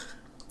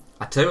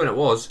 I tell you when it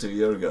was. 2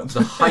 years ago.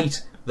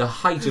 The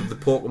height of the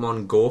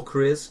Pokemon Go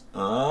craze.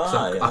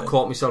 Ah, I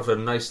caught myself a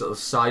nice little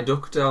side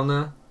duck down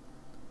there.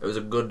 It was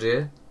a good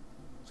day.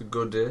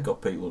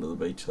 Got people to the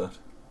beach, that.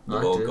 They've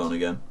I all did. gone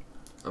again.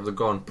 Have they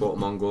gone?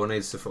 Pokemon Go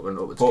needs to fucking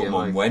up its game.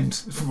 Pokemon Like. went.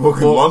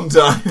 Pokemon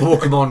time.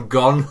 Pokemon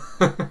gone.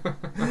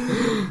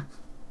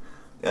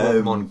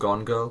 Pokemon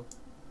gone, girl.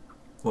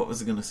 What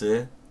was I going to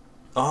say?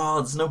 Oh,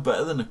 there's no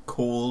better than a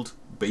cold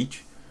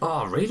beach.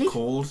 Oh, really?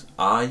 Cold,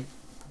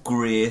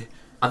 grey.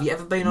 Have you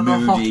ever been on a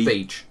hot moody.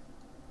 beach?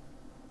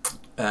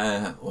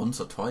 Once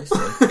or twice.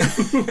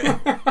 Because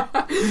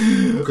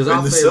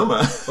in the summer.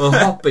 A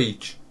hot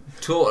beach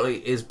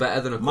totally is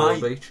better than a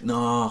cold beach.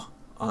 No,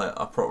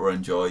 I proper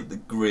enjoy the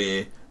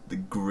grey, the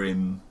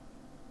grim,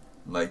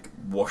 like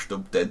washed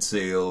up dead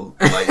seal.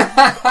 Like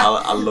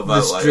I love The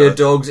out like stray that.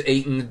 dogs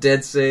eating the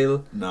dead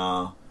seal.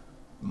 Nah,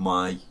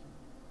 my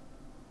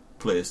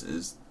place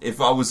is. If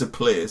I was a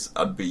place,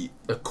 I'd be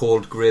A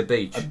cold grey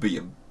beach.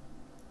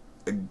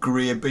 a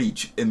grey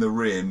beach in the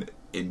rain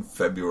in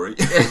February.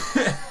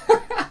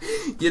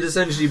 You'd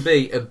essentially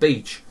be a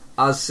beach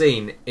as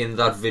seen in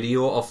that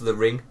video of The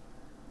Ring.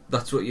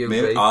 That's what you'd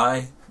Maybe be.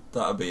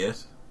 that'd be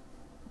it.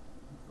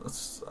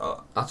 That's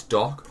That's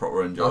dark.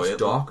 proper enjoy That's it.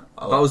 dark.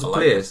 I If I was a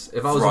like place, it.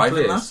 if I was Thrive a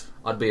in place,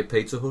 I'd be a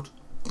Pizza Hut.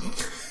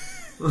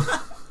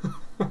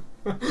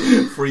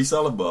 Free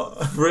salad bar.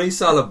 Free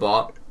salad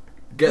bar.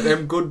 Get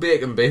them good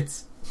bacon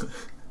bits.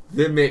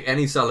 They make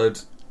any salad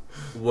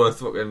worth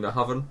fucking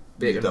having.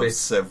 Bacon You'd have bits.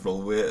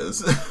 several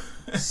waiters.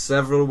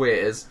 Several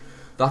waiters.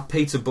 That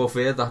pizza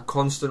buffet that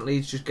constantly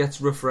just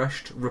gets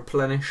refreshed,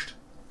 replenished.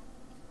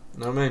 You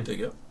know what I mean?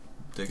 Dig it.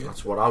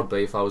 That's what I'd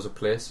be if I was a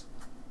place.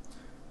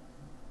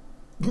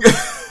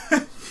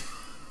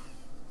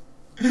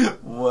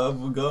 Where have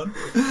we gone?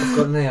 I've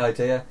got no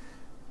idea.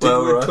 Did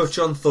Well, we right. touch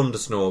on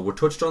Thundersnow? We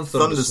touched on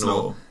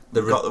Thundersnow.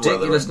 The Got the weather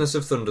ridiculousness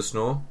of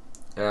Thundersnow.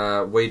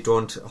 We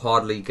don't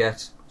hardly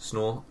get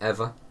snow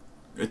ever.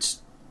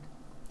 It's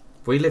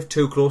We live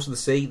too close to the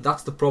sea.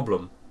 That's the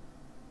problem.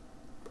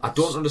 I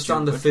don't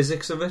understand the Stupid.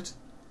 physics of it.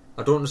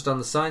 I don't understand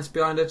the science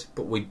behind it.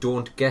 But we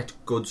don't get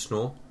good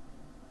snow.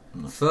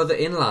 No. Further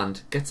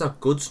inland gets that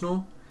good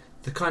snow.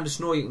 The kind of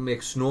snow you can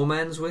make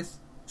snowmans with.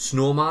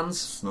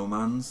 Snowmans.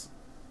 snowmans.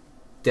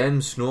 Them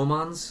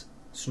snowmans.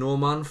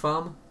 Snowman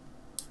farm.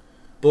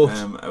 But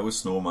Our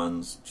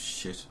snowman's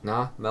shit.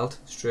 nah, melt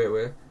straight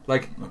away.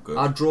 Like, Not good.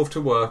 I drove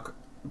to work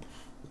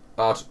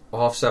at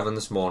 7:30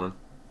 this morning,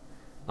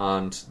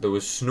 and there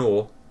was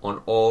snow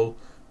on all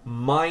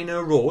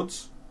minor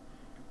roads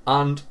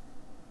and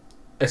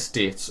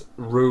estates,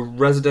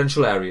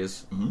 residential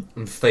areas, Mhm.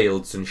 and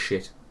fields and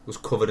shit. It was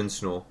covered in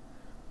snow.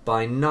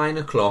 By 9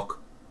 o'clock,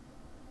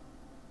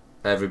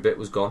 every bit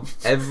was gone.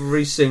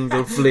 Every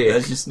single flake.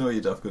 There's your snow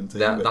you'd have couldn't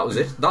That was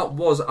it. That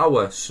was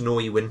our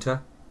snowy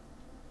winter.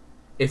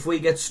 If we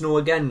get snow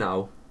again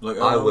now, Like,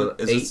 I oh, will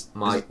is eat it-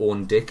 my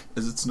own dick.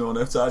 Is it snowing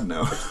outside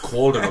now?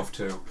 Cold enough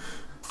to.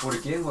 But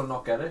again, we'll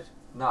not get it.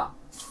 Nah.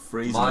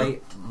 Freezing.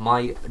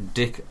 My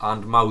dick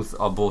and mouth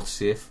are both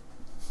safe.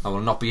 I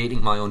will not be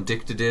eating my own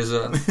dick today,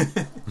 sir.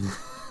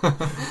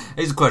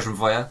 Here's a question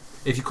for you.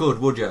 If you could,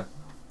 would you?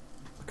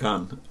 I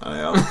can. I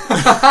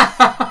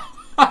am.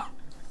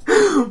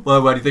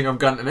 Well, where do you think I'm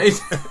going tonight?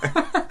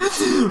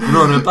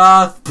 Run a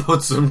bath,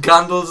 put some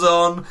candles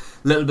on,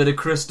 little bit of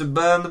Krista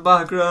Burr in the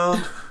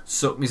background,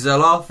 suck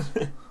myself off.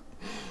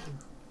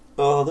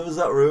 Oh, there was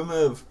that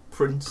rumour of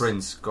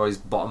Prince. Got his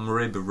bottom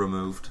rib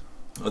removed.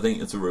 I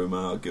think it's a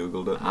rumour. I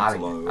googled it not so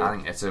long ago. I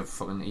think it's a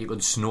fucking. You could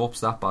Snopes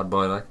that bad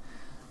boy, like.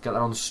 Get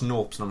that on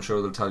Snopes, and I'm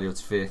sure they'll tell you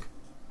it's fake.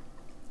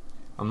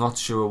 I'm not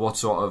sure what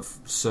sort of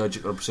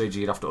surgical procedure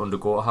you'd have to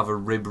undergo to have a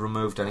rib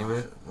removed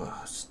anyway. Well,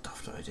 it's a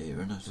daft idea,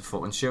 isn't It's a it?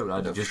 fucking shit,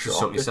 I'd Have just to sharp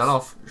suck bits- yourself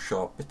off.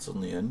 Sharp bits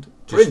on the end.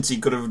 Just- Prince, he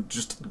could have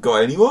just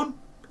got anyone.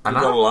 And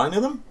Got a line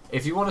of them.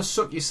 if you want to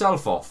suck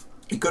yourself off,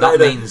 He could that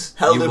have means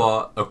held you a,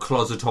 are a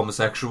closet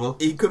homosexual.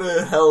 He could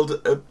have held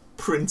a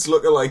Prince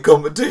lookalike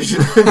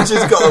competition and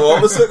just got them all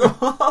to suck him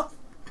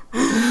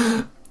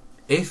off.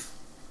 If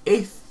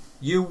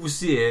you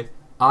say,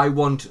 I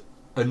want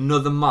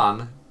another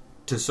man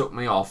to suck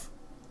me off,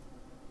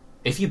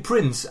 if you're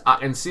Prince, I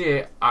can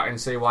say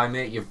why,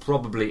 mate, you've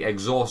probably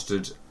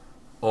exhausted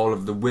all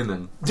of the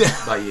women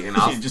that you can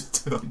have.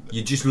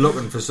 You're just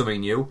looking for something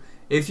new.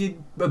 If you're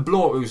a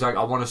bloke who's like,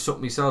 I want to suck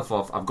myself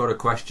off, I've got to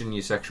question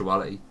your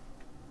sexuality.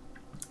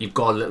 You've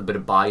got a little bit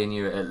of bi in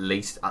you, at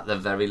the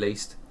very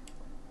least.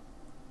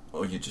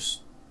 Or you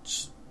just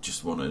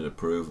wanted to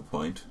prove a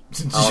point.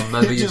 Oh,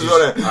 maybe you just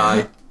wanna,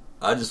 aye.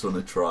 I just want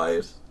to try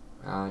it.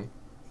 Aye.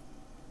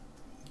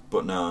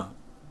 But no,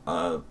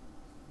 I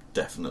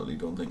definitely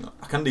don't think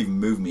I can't even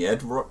move my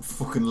head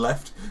fucking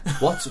left.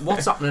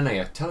 What's happening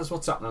here? Tell us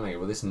what's happening here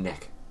with this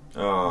neck.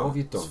 Oh, what have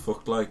you done? It's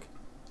fucked like.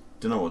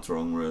 Don't know what's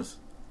wrong with it.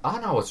 I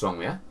know what's wrong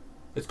with you.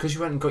 It's because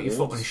you went and got your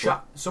fucking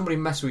somebody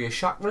messed with your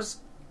chakras.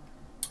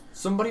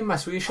 Somebody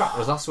messed with your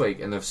chakras last week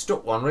and they've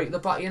stuck one right at the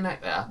back of your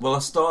neck there. Well, I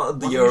started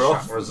the year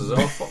off. Chakras is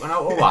all fucking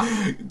out of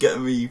whack.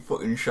 Getting me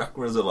fucking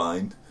chakras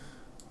aligned.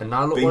 And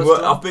now look what it's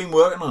done. I've been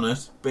working on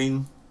it.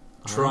 Been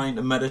trying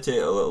to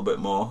meditate a little bit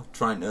more.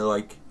 Trying to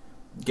like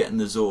get in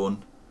the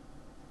zone.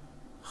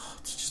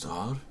 It's just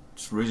hard.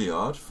 It's really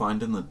hard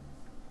finding the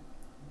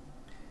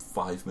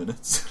 5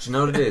 minutes. Do you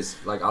know what it is?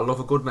 Like, I love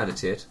a good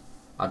meditate.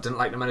 I didn't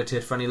like to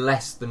meditate for any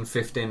less than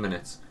 15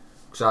 minutes.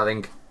 Because I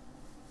think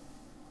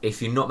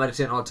if you're not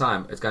meditating all the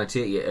time, it's going to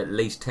take you at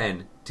least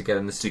 10 to get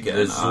in the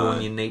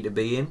zone you need to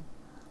be in.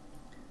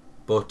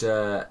 But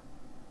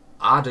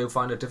I do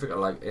find it difficult,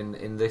 like,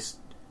 in these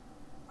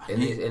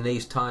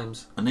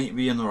times. I need to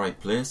be in the right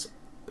place.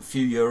 A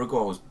few years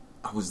ago,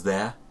 I was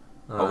there.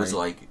 Aye. I was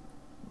like,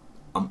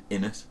 I'm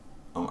in it.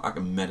 I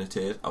can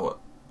meditate. I would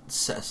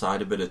set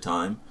aside a bit of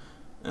time.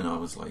 And I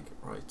was like,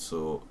 right,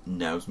 so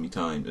now's my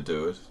time to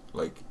do it.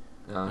 Like,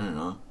 I don't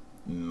know.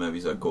 Maybe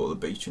I'd go to the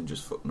beach and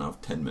just fucking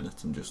have 10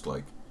 minutes and just,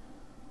 like,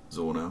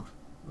 zone out.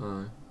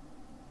 Aye.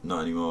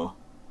 Not anymore.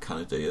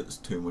 Can't do it. There's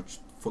too much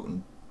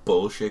fucking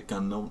bullshit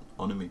going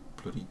on in my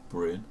bloody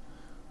brain.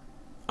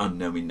 And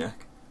now my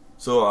neck.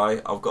 So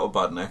I've got a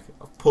bad neck.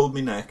 I've pulled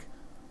my neck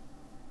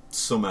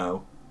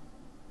somehow.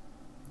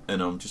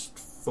 And I'm just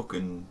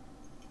fucking...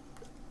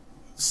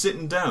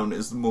 Sitting down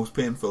is the most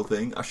painful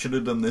thing. I should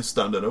have done this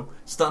standing up.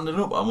 Standing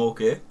up, I'm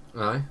okay.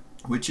 Aye.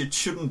 Which it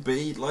shouldn't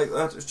be like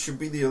that. It should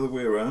be the other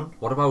way around.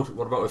 What about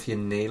if you're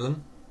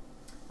kneeling?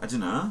 I don't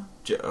know.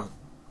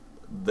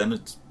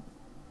 Then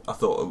I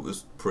thought it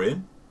was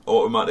praying.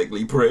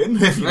 Automatically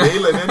praying if you're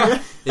kneeling, isn't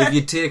it?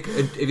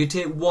 If you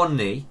take one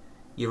knee,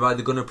 you're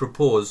either going to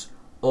propose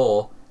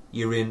or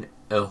you're in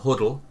a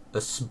huddle,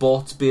 a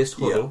sports-based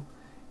huddle.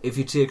 Yeah. If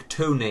you take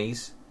two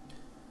knees,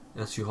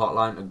 that's your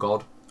hotline to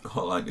God.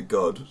 Hotline to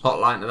God.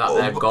 Hotline to that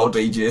there God. Or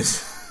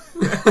BJ's.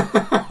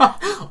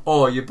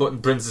 Or you're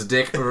putting Prince's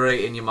dick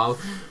right in your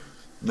mouth.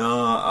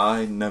 No,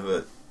 I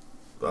never...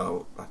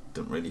 Well, I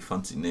don't really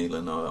fancy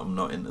kneeling. I'm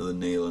not into the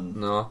kneeling.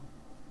 No.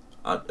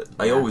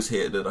 I always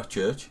hated it at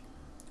church.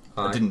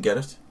 Aye. I didn't get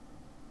it.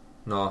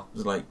 No. It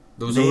was like,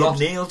 there was a lot.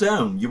 Kneel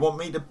down. You want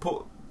me to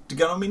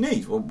get on my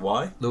knees? Well,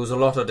 why? There was a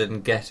lot I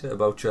didn't get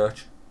about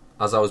church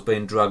as I was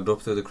being dragged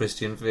up through the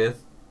Christian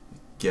faith.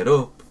 Get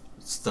up.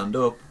 Stand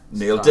up.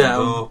 Kneel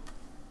down. Up,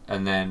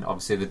 and then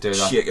obviously they do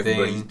that shake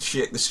thing.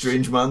 Shake the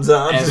strange man's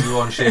hand.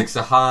 Everyone shakes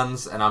their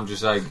hands, and I'm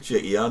just like,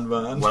 shake your hand,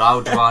 man. Well, how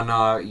do I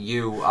know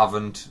you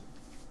haven't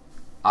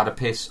had a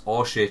piss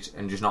or shit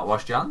and just not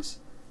washed your hands?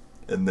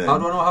 And then, how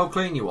do I know how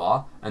clean you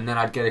are? And then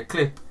I'd get a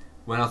clip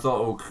when I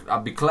thought,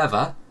 I'd be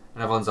clever,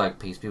 and everyone's like,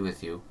 peace be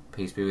with you,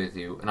 peace be with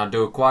you, and I'd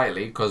do it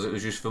quietly because it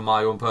was just for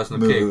my own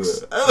personal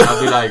kicks. And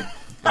I'd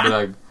be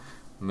like,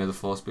 may the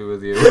force be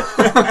with you.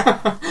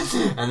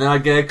 And then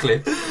I'd get a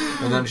clip,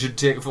 and then she'd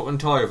take a fucking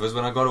toy of us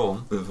when I got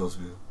home. May the force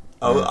be with you.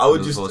 I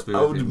would just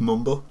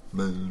mumble.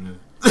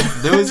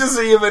 There was just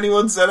see if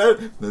anyone said it.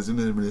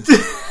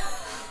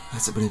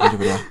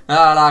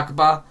 I like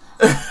that.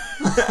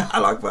 I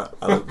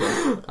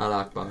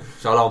like that.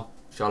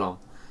 Shalom.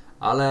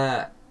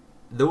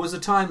 There was a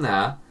time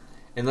there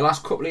in the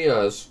last couple of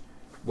years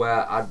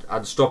where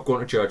I'd stopped going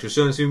to church. As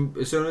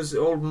soon as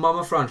old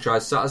Mama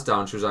Franchise sat us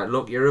down, she was like,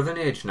 "Look, you're of an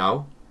age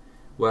now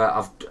where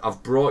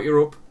I've brought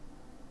you up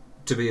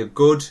to be a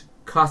good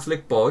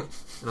Catholic boy."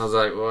 And I was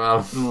like,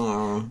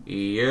 "Well,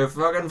 you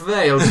fucking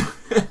failed.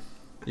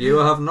 You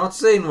have not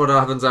seen what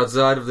happens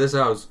outside of this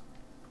house."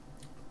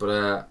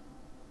 But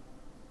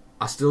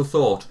I still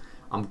thought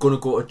I'm going to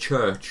go to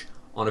church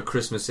on a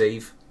Christmas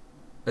Eve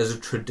as a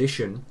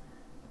tradition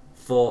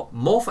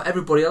more for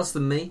everybody else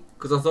than me,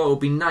 because I thought it would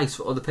be nice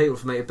for other people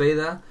for me to be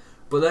there.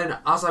 But then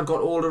as I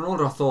got older and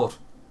older, I thought,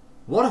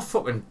 what a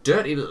fucking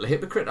dirty little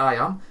hypocrite I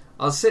am.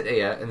 I'll sit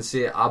here and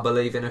say I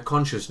believe in a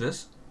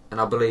consciousness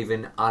and I believe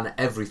in an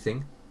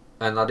everything,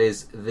 and that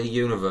is the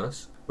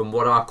universe, and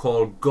what I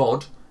call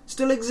God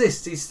still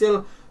exists. He's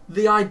still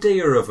the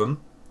idea of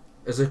him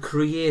as a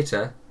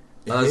creator,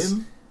 as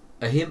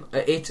a him,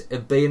 a it, a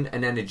being,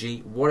 an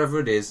energy,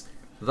 whatever it is.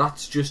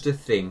 That's just a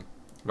thing.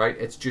 Right,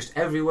 it's just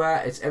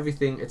everywhere, it's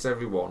everything, it's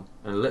everyone.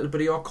 And a little bit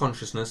of your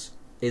consciousness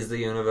is the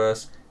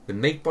universe. The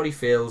make body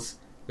feels,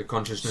 the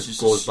consciousness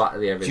goes back to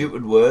the everything.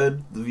 Stupid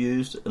word they've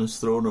used and it's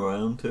thrown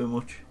around too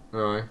much.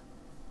 Right.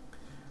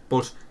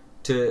 But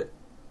to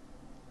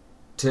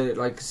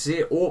like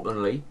say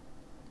openly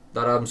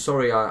that I'm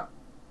sorry, I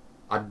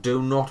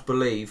do not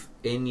believe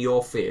in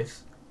your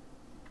faith,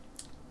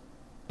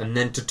 and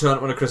then to turn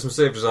up on a Christmas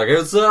Eve, just like,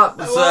 what's up?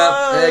 What's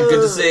up? Hey,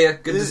 good to see you.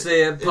 Good to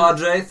see you.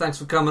 Padre, thanks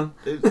for coming.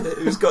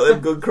 Who's got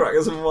them good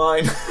crackers and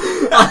wine?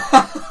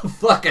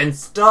 Fucking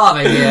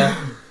starving here.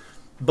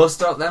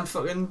 Bust out them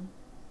fucking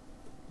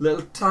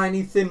little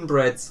tiny thin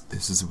breads.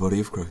 This is the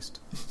body of Christ.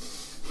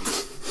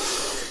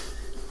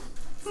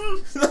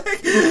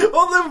 Like,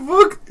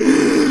 what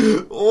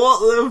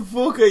the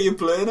fuck are you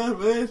playing at,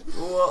 mate?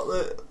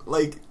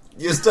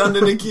 You're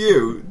standing in a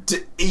queue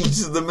to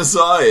eat the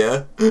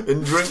Messiah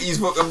and drink his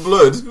fucking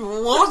blood?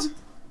 What?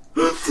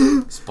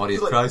 It's the body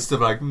of Christ. They're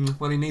like,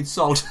 well, he needs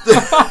salt.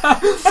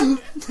 Well,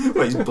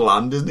 he's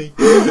bland, isn't he?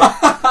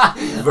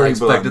 I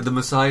expected the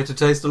Messiah to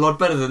taste a lot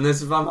better than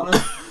this, if I'm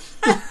honest.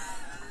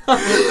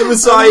 The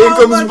Messiah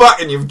comes back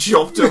and you've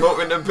chopped him up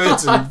into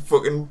bits and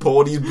fucking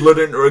poured his blood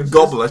into a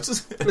goblet.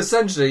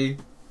 Essentially,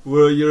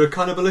 you're a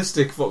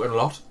cannibalistic fucking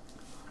lot.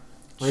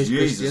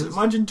 Jesus,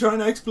 imagine trying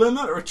to explain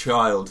that to a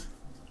child.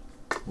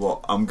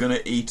 What? I'm gonna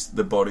eat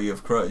the body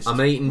of Christ.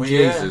 I'm eating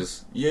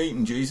Jesus. Yeah, you're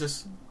eating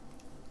Jesus.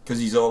 Because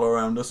he's all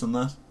around us and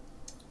that.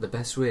 The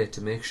best way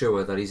to make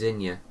sure that he's in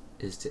you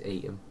is to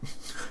eat him.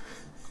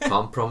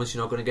 Can't promise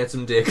you're not going to get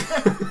some dick.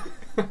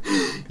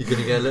 You're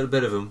going to get a little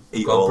bit of him.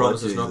 Can't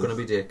promise it's not going to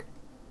be dick.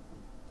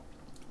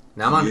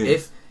 Now, man,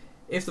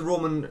 if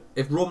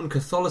Roman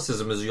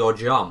Catholicism is your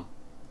jam,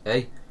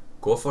 hey,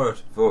 go for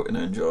it. Fucking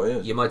enjoy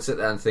it. You might sit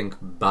there and think,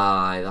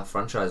 bye, that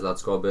franchise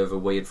lad's got a bit of a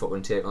weird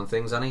fucking take on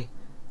things, hasn't he?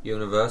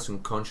 Universe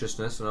and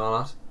consciousness and all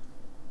that.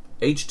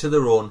 Each to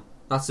their own.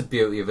 That's the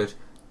beauty of it.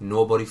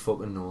 Nobody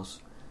fucking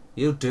knows.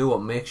 You do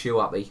what makes you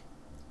happy.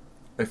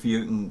 If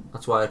you can...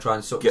 That's why I try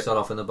and suck myself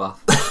off in the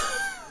bath.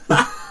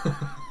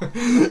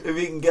 If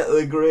you can get to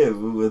the grave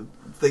with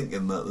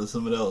thinking that there's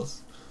someone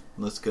else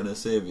that's going to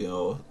save you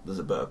or there's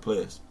a better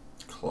place,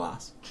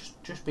 class.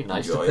 Just be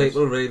nice to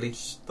people, really.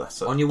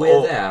 That's on your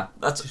way there.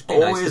 That's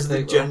always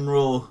the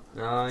general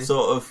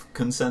sort of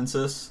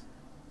consensus.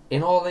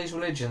 In all these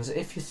religions,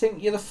 if you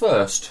think you're the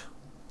first,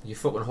 you're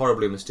fucking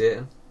horribly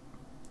mistaken.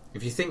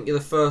 If you think you're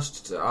the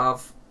first to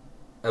have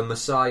a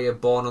Messiah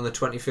born on the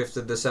 25th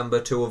of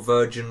December to a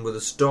virgin with a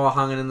star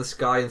hanging in the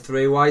sky and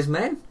 3 wise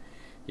men,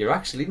 you're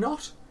actually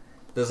not.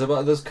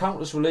 There's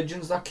countless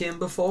religions that came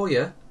before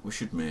you. We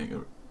should make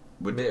a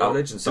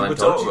religion.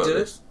 Scientology did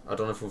it. I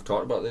don't know if we've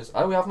talked about this.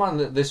 Oh, we have,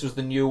 man. This was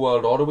the New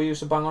World Order we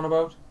used to bang on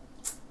about.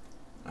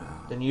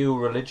 The new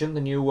religion, the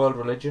New World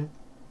Religion.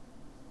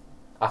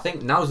 I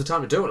think now's the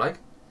time to do it, like.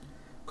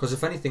 Because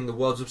if anything, the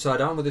world's upside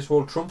down with this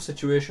whole Trump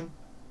situation.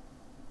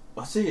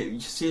 I see it. You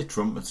see a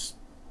Trump,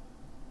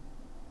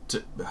 I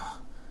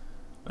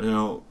don't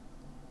know.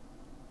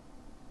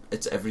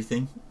 It's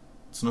everything.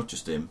 It's not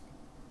just him.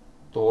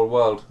 The whole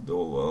world. The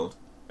whole world.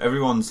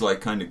 Everyone's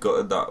like kind of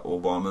gutted that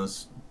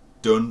Obama's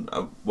done.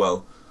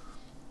 Well,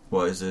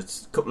 what is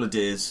it? A couple of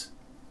days.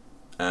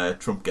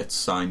 Trump gets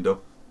signs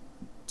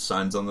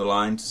on the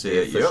line to say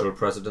the official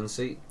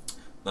presidency.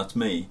 That's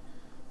me.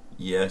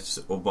 Yes,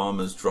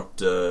 Obama's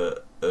dropped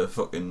a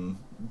fucking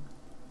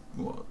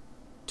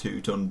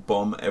 2-ton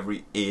bomb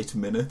every 8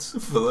 minutes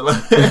for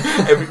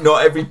the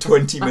not every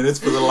 20 minutes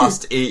for the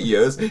last 8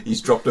 years.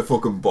 He's dropped a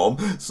fucking bomb,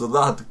 so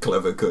that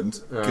clever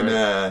cunt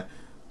can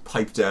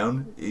pipe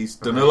down. He's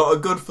done a lot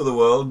of good for the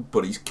world,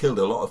 but he's killed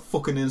a lot of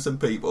fucking innocent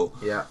people.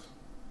 Yeah,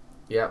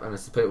 and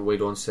it's the people we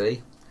don't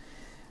see.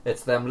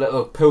 It's them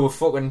little poor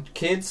fucking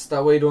kids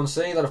that we don't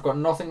see that have got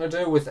nothing to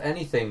do with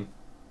anything.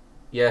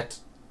 Yet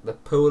the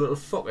poor little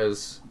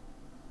fuckers,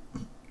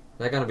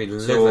 they're going to be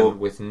living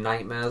with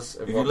nightmares.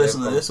 If you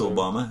listen to this,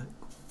 Obama,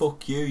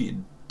 fuck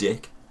you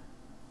dick.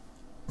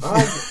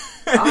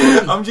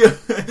 I'm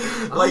just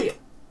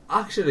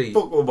actually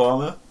fuck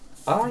Obama.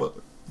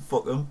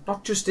 Fuck him.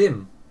 Not just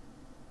him.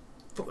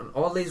 Fucking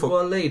all these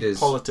world leaders.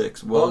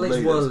 Politics. World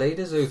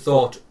leaders who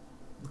thought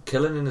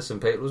killing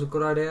innocent people was a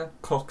good idea.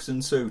 Cocks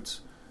in suits.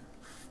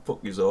 Fuck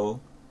yous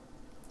all.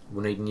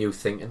 We need new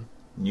thinking.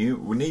 We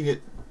need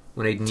it.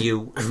 We need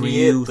new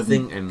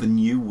thinking. The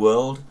new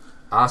world.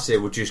 I say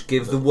we just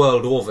give the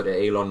world over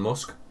to Elon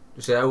Musk.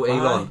 Just say,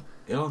 Elon,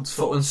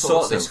 fucking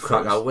sort this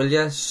crack out, will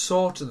you?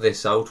 Sort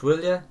this out,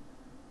 will you?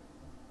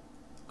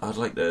 I'd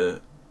like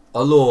to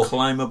Although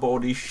climb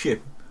aboard his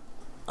ship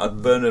at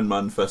Burning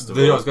Man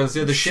Festival. I was going to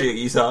say the ship. Shake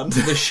his hand.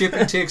 The ship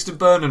he takes to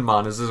Burning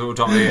Man is what we're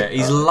talking about here.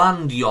 His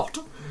land yacht,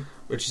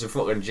 which is a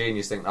fucking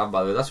genius thing to have,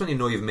 by the way. That's when you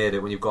know you've made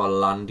it, when you've got a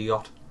land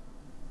yacht.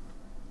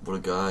 What a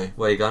guy.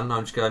 Where you going?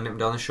 I'm just going to nip him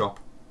down the shop.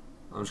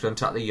 I'm just going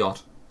to tap the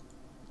yacht.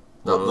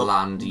 The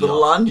land yacht. The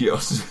land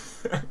yacht.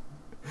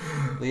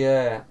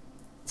 Yeah.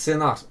 Saying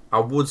that, I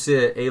would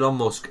say Elon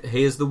Musk,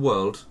 here's the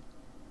world.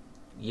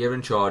 You're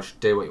in charge.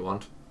 Do what you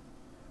want.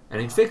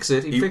 And he'd fix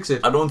it.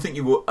 I don't think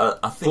he would.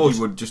 I think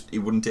he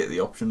wouldn't take the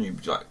option.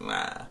 He'd be like,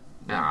 nah.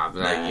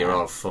 You're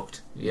all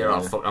fucked.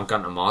 All fucked. I'm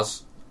going to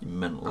Mars. You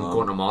mental. I'm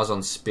going to Mars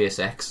on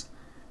SpaceX.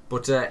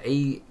 But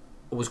he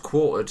was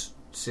quoted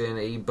saying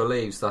he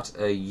believes that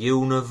a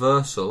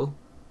universal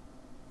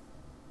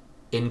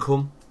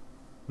income,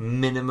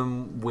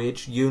 minimum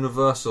wage,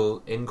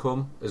 universal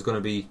income is going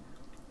to be,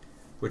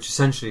 which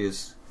essentially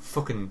is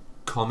fucking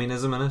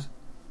communism, innit?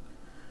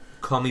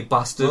 Commie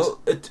bastard. Well,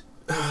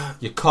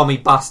 you commie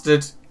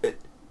bastard. It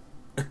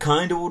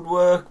kind of would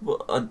work,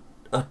 but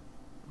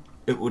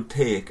it it would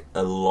take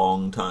a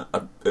long time.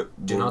 Do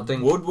you not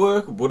think... Would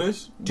work? Would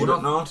it? Would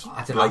it not?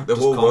 I think like the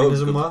does whole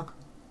communism world work?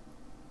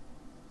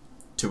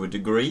 To a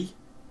degree.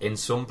 In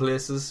some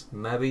places,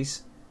 maybe.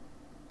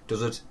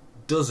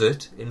 Does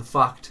it, in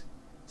fact,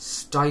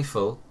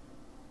 stifle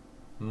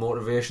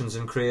motivations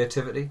and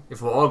creativity?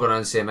 If we're all going to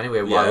earn the same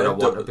anyway, why would I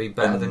want to be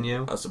better than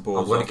you? I suppose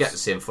I'm going to get the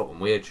same fucking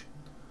wage.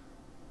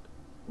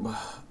 Yeah,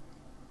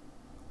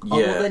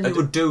 well, then you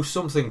would do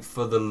something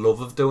for the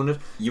love of doing it.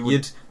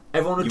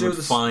 Everyone would do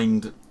this.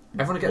 Everyone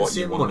would get the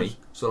same money.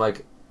 So,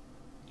 like,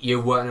 you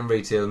working in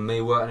retail,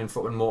 me working in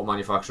fucking motor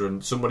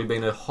manufacturing, somebody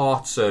being a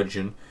heart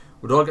surgeon,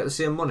 would all get the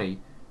same money.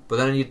 But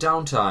then in your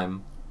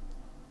downtime,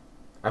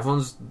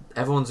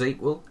 everyone's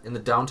equal in the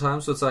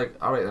downtime. So it's like,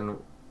 all right, then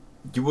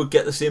you would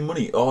get the same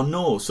money. Oh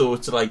no! So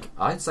it's like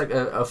it's like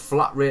a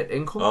flat rate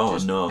income. Oh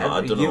no!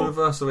 I don't know.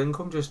 Universal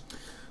income. Just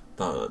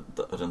that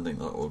I don't think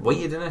that would.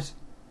 Weird, isn't it?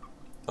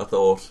 I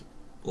thought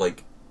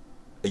like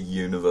a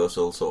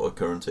universal sort of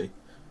currency.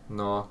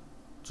 No,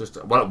 just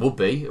it would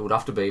be. It would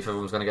have to be if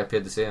everyone's going to get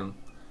paid the same,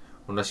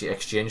 unless your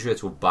exchange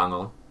rates would bang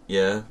on.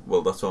 Yeah,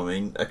 well, that's what I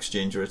mean.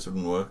 Exchange rates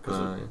wouldn't work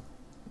because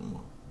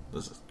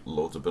there's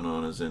loads of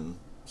bananas in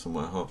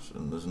somewhere hot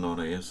and there's none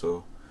here,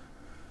 so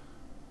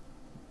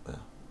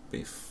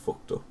be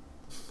fucked up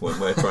when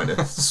we're trying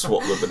to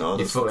swap the bananas.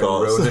 You fucking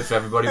ruined it for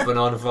everybody,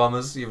 banana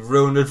farmers. You've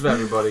ruined it for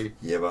everybody.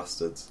 You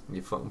bastards.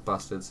 You fucking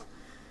bastards.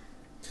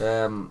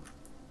 I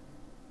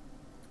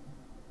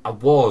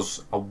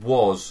was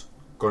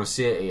going to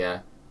say to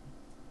you,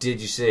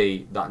 did you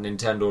see that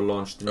Nintendo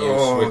launched the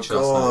new Switch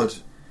last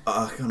night?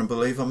 I can't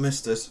believe I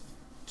missed it.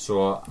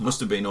 So must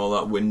have been all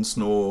that wind,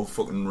 snow,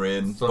 fucking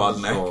rain, bad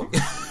neck.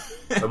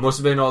 It must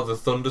have been all the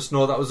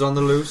Thundersnow that was on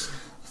the loose.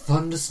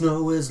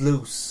 Thundersnow is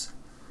loose.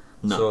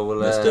 No, so we'll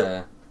missed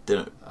it.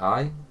 Didn't.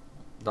 Aye,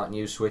 that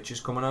new Switch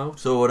is coming out.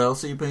 So what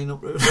else are you paying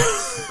up to?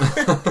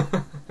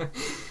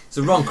 It's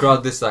the wrong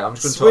crowd this time. I'm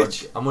just going to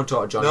talk. I'm going to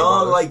talk to Johnny.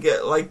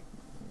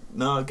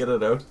 No, get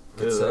it out.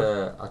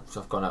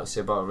 I've got nothing to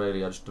say about it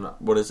really. I just don't know.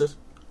 What is it?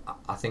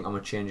 I think I'm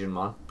a changing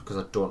man because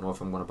I don't know if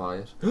I'm going to buy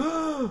it.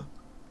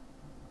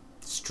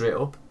 Straight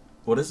up.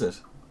 What is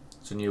it?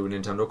 It's a new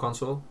Nintendo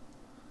console.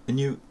 A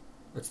new.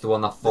 It's the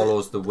one that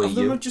follows the Wii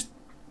U.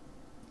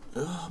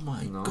 Oh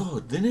my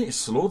god! They need to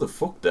slow the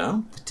fuck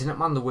down. Didn't it,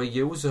 man? The Wii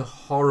U was a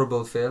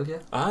horrible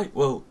failure.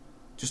 Well,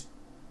 just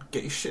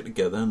get your shit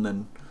together and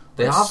then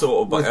they have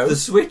sort of with the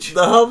Switch.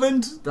 They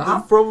haven't. They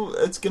have.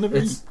 It's gonna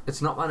be.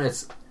 It's not, man.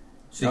 It's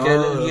so you get a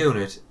little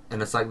unit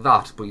and it's like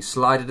that, but you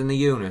slide it in the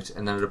unit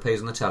and then it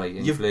appears on the telly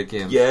and you play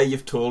games. Yeah,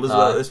 you've told us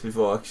about this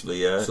before,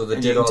 actually. Yeah. So they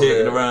and did you can take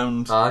it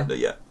around.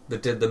 Yeah. They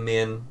did the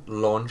main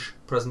launch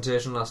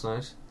presentation last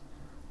night.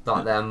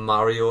 That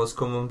Mario's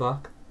coming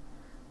back.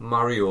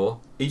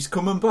 Mario. He's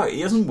coming back. He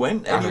hasn't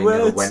went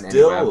anywhere.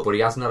 But he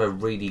hasn't had a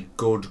really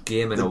good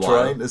game in a while.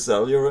 They're trying to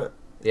sell you it.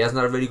 He hasn't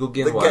had a really good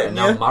game in a while. And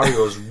now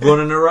Mario's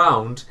running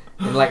around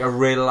in like a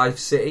real life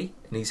city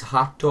and he's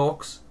hat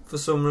talks for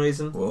some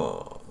reason.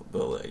 Whoa.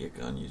 Well, there you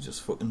go. You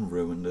just fucking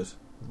ruined it.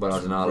 Well, I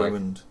don't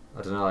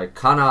know.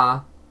 Can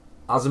I,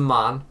 as a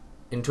man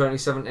in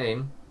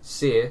 2017,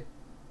 say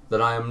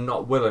that I am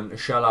not willing to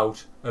shell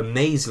out a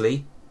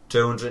measly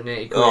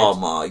 280 quid oh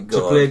my god,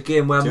 to play a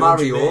game where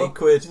Mario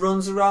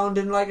runs around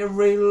in like a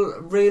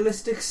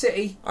realistic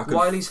city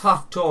while his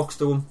hat talks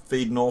to him?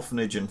 Feed an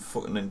orphanage and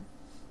fucking in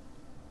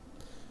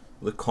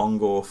the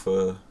Congo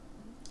for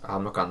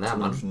I'm not going there,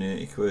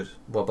 280 quid.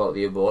 What about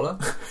the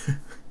Ebola?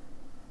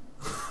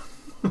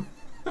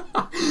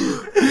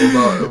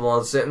 What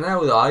about sitting there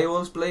with the eye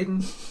holes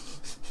bleeding?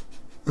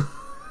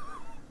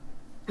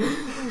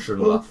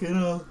 Shouldn't laugh.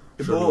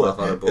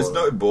 Ebola. It's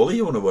not Ebola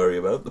you want to worry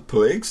about. The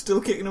plague's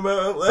still kicking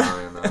about out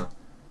there.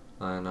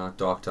 I know.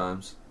 Dark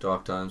times.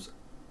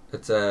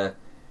 It's do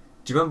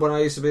you remember when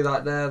I used to be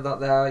that there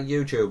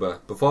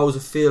YouTuber? Before I was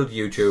a failed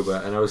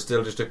YouTuber and I was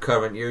still just a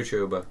current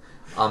YouTuber.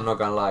 I'm not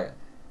gonna lie.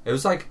 It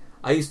was like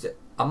I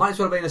might as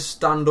well have been a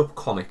stand-up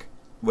comic.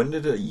 When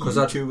did a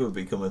YouTuber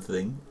become a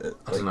thing?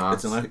 I don't know.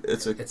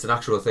 It's an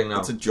actual thing now.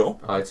 It's a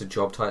job? It's a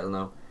job title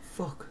now.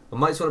 Fuck. I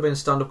might as well have been a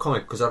stand-up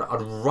comic because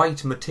I'd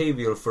write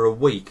material for a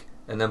week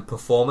and then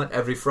perform it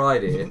every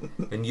Friday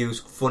and use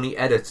funny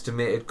edits to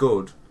make it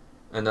good.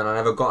 And then I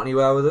never got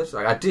anywhere with it.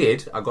 Like I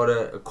did. I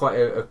got quite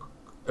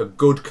a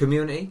good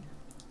community,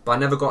 but I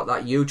never got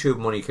that YouTube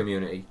money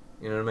community.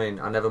 You know what I mean?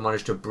 I never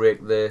managed to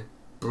break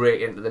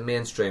into the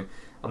mainstream.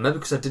 And maybe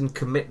because I didn't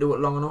commit to it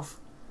long enough.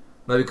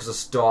 Maybe because I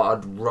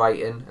started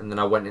writing and then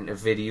I went into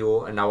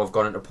video and now I've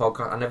gone into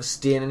podcast. I never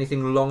stayed in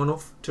anything long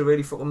enough to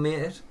really fucking make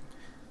it.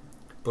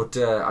 But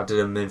I did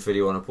a mint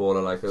video on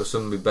Ebola. Like it was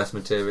some of my best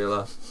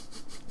material.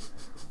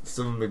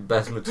 Some of my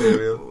best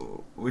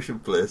material. We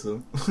should play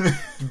some.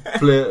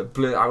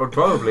 play. I would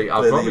probably. The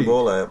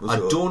Ebola episode.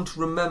 I don't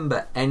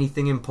remember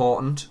anything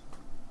important.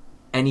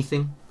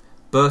 Anything.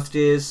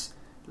 Birthdays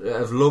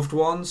of loved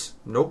ones.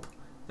 Nope.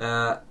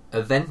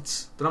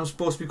 Events that I'm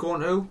supposed to be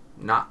going to.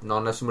 Nah, not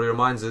unless somebody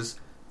reminds us.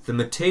 the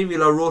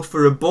material I wrote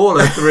for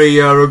Ebola 3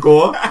 years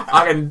ago,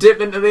 I can dip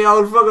into the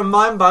old fucking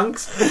mind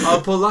banks.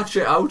 I'll pull that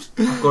shit out.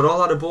 I've got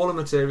all that Ebola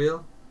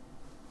material.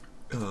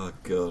 Oh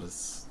god,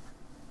 it's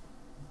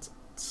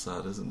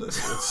sad, isn't it?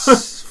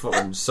 It's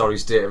fucking sorry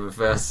state of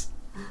affairs.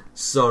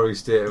 Sorry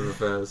state of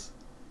affairs.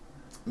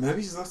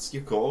 Maybe that's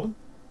your calling.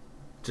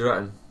 Do you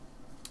reckon?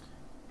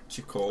 What's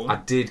your calling? I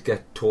did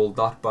get told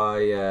that by...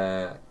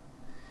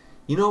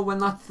 you know when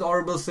that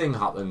horrible thing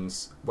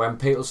happens, when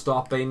people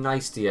start being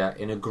nice to you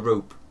in a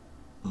group?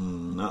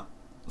 No.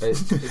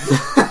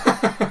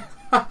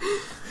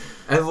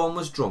 Everyone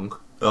was drunk.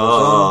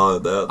 I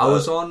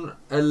was on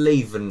a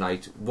leaving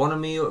night. One of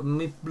me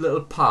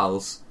little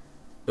pals,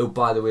 who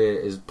by the way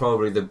is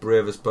probably the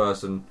bravest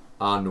person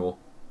I know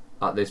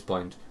at this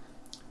point,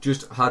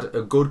 just had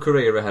a good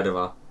career ahead of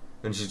her,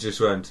 and she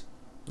just went,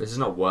 this is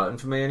not working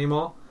for me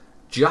anymore.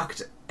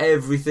 Jacked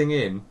everything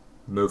in,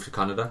 moved to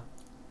Canada.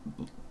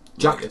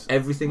 Jacked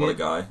everything in. What a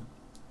guy.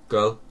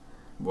 Girl.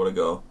 What a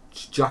girl.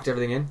 Jacked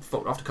everything in,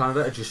 fucked off to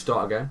Canada and just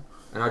start again.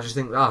 And I just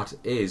think that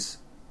is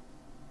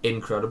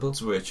incredible. That's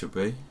the way it should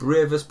be.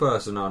 Bravest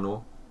person I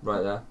know,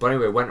 right there. But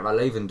anyway, went to my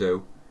leaving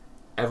do.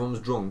 Everyone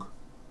was drunk.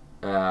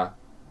 And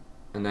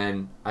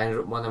then I ended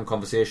up in one of them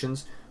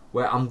conversations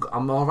where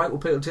I'm alright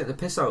with people taking the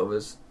piss out of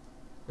us.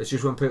 It's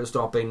just when people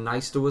start being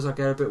nice to us, I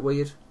get a bit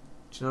weird.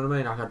 Do you know what I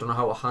mean? I don't know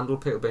how to handle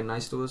people being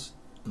nice to us.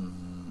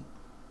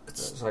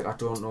 It's like I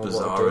don't know what to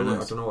do. I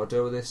don't know what to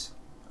do with this.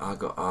 I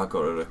got it at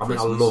Christmas. I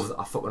mean,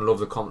 I fucking love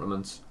the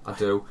compliments. I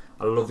do.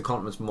 I love the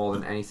compliments more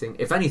than anything.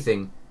 If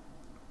anything,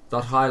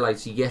 that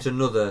highlights yet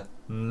another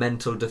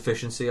mental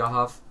deficiency I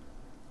have,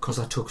 because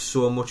I took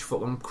so much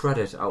fucking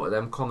credit out of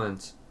them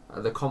comments,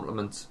 the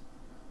compliments.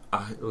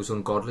 It was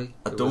ungodly.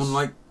 I don't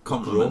like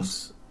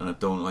compliments, and I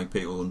don't like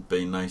people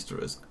being nice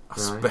to us. I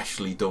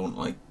especially don't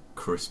like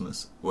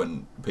Christmas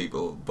when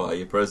people buy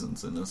you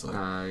presents, and it's like,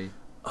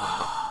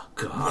 oh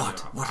God,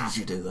 what did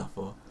you do that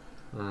for?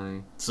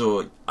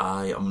 So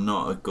I am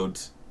not a good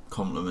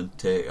compliment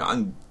taker. I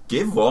can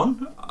give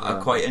one. I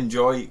quite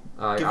enjoy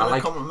giving a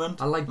compliment.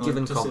 I like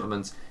giving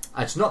compliments.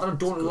 It's not that I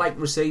don't like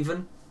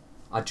receiving.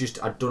 I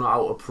don't know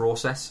how to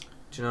process.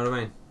 Do you know what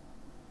I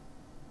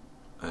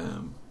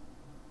mean?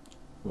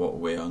 What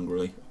way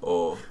angrily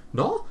or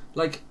no?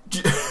 Like I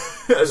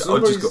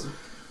just go.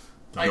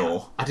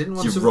 No, I didn't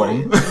want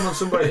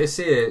somebody to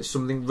say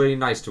something really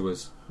nice to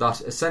us.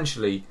 That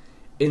essentially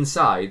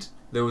inside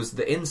there was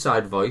the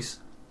inside voice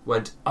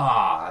went,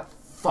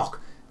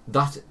 fuck,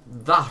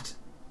 that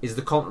is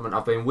the compliment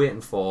I've been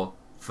waiting for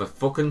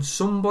fucking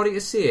somebody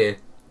to say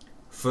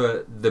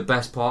for the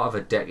best part of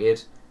a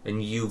decade,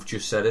 and you've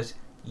just said it.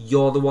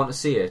 You're the one to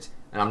say it,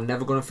 and I'm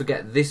never going to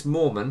forget this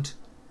moment,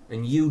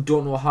 and you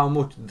don't know how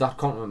much that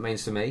compliment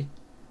means to me.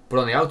 But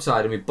on the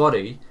outside of my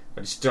body,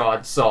 I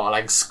started sort of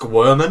like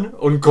squirming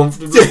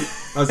uncomfortably.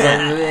 I was like,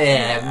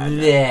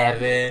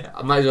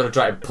 I might as well have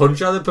tried to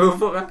punch out the poo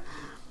fucker.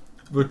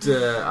 But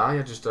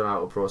I just don't know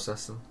how to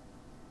process them.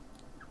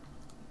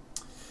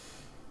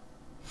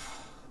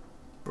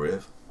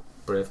 Brave.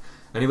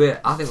 Anyway,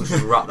 I think we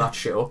should wrap that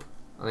shit up.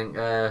 I think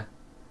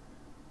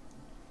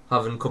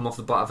having come off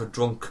the back of a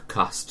drunk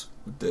cast,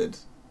 we did.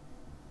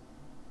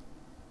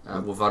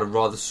 We've had a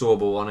rather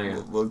sober one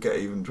here. We'll get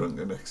even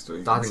drunker next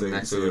week. I think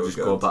next week we'll just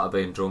go back to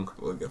being drunk.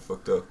 We'll get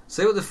fucked up.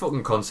 See what the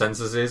fucking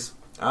consensus is.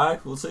 Aye,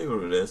 we'll see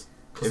what it is.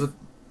 Because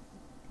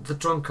the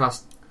drunk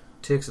cast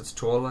takes its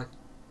toll, like.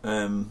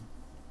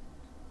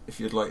 If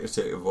you'd like to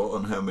take a vote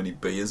on how many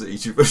beers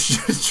each of us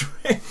should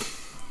drink,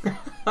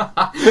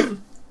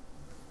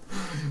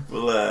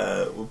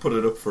 we'll put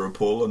it up for a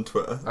poll on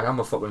Twitter. I am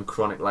a fucking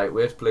chronic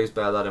lightweight. Please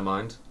bear that in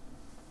mind.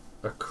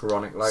 A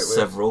chronic lightweight.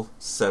 Several.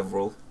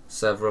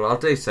 I'll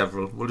do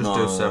several. We'll just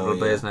do several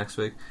beers next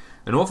week,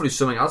 and hopefully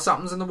something else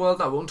happens in the world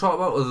that we won't talk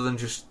about other than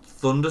just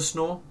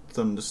Thundersnow.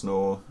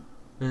 Thundersnow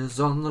is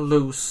on the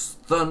loose.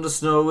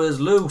 Thundersnow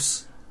is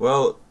loose.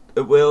 Well,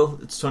 it will.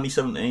 It's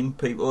 2017.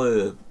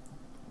 People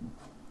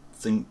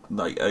think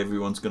like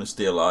everyone's going to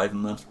stay alive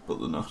and that, but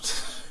they're not.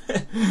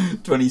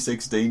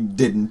 2016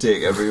 didn't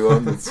take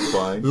everyone. It's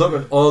fine. Look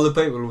at all the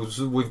people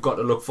we've got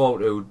to look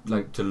forward to,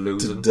 like to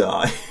losing, to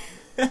die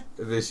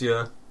this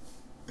year.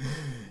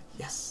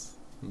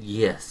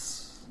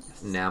 Yes.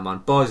 Now, man,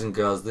 boys and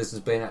girls, this has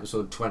been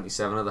episode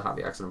 27 of the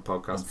Happy Accident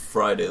Podcast. On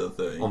Friday the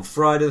 13th. On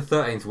Friday the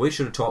 13th, we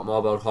should have talked more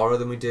about horror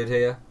than we did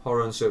here.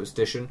 Horror and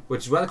superstition,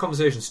 which is where the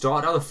conversation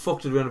started. How the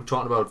fuck did we end up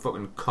talking about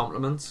fucking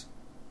compliments?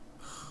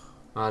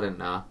 I didn't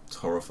know. It's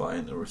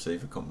horrifying to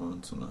receive a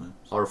compliment sometimes.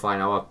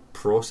 Horrifying how I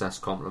process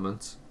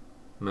compliments.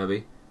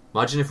 Maybe.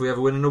 Imagine if we ever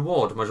win an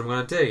award. Imagine what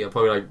I'm going to do. I'd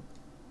probably like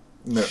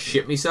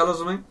shit myself or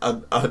something. I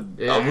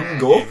wouldn't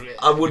go.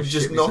 I would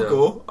just not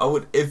go. I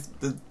would, if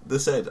they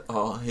said,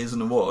 "Oh, here's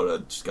an award,"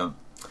 I'd just go,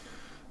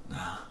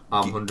 "Nah,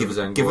 I'm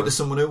 100% give it to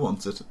someone who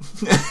wants it,"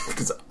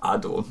 because I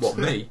don't. What,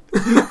 me?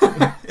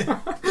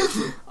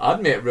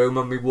 I'd make room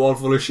on my wall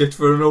full of shit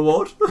for an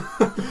award.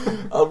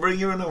 I'll bring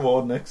you an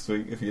award next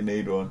week if you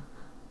need one.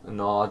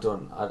 No, I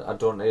don't. I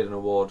don't need an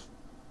award.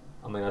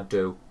 I mean, I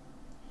do.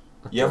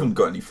 You haven't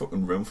got any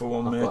fucking room for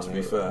one, I've mate, got to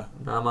any- be fair.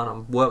 Nah, man,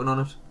 I'm working on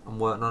it. I'm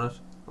going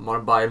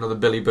to buy another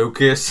Billy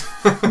bookcase.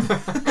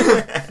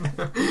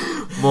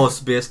 More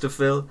space to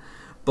fill.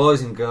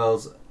 Boys and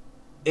girls,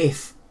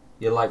 if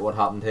you like what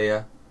happened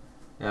here,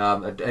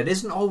 it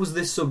isn't always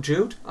this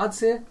subdued, I'd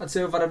say.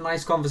 We've had a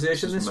nice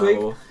conversation Just this week.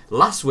 mellow.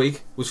 Last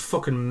week was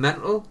fucking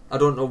mental. I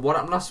don't know what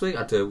happened last week.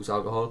 I do, it was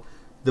alcohol.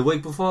 The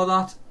week before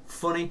that,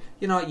 funny.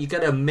 You know, you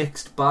get a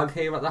mixed bag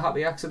here at the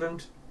Happy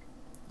Accident.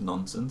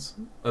 Nonsense.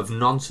 Of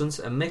nonsense.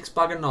 A mixed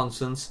bag of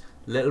nonsense.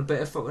 Little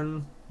bit of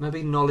fucking,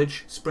 maybe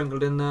knowledge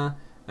sprinkled in there.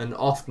 And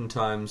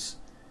oftentimes,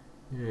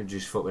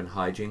 just fucking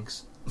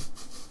hijinks.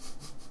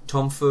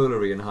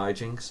 Tomfoolery and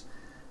hijinks.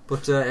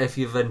 But if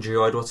you've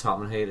enjoyed what's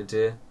happening here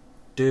today,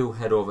 do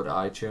head over to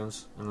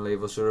iTunes and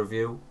leave us a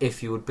review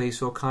if you would be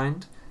so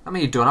kind. I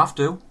mean, you don't have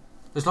to,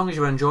 as long as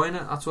you're enjoying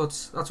it. That's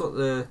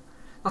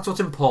what's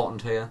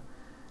important here.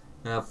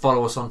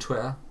 Follow us on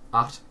Twitter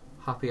at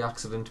Happy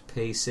Accident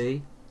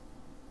PC.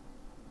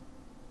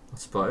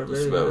 That's about it.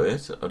 That's Really, about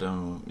it. I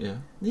don't. Yeah.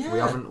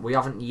 We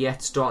haven't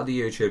yet started the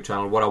YouTube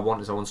channel. What I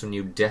want some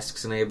new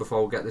desks in here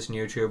before we get this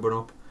YouTube one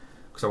up.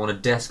 Because I want a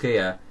desk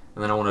here,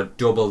 and then I want a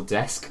double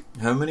desk.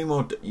 How many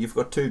more? You've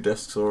got 2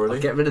 desks already.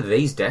 I'll get rid of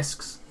these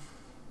desks.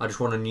 I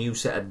just want a new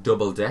set of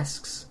double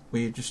desks.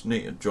 Well, you just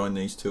need to join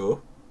these 2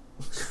 up.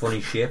 It's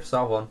funny shapes,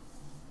 that one.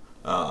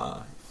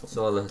 Ah.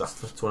 So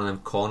that's one of them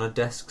corner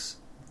desks.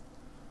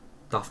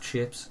 Daft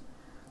shapes.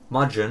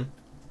 Imagine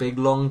big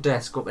long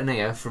desk up in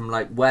here from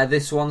like where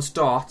this one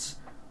starts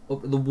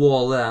up to the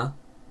wall there.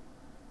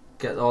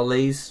 Get all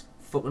these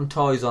fucking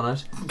toys on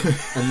it,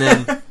 and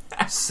then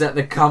set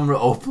the camera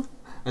up,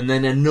 and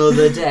then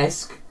another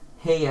desk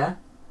here.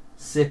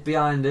 Sit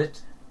behind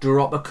it.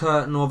 Drop a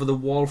curtain over the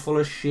wall full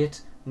of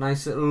shit.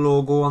 Nice little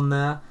logo on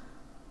there.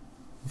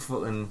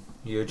 Fucking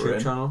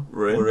YouTube channel.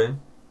 We're in.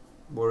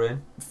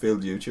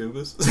 Failed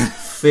YouTubers.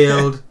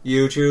 Failed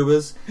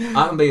YouTubers.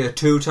 I can be a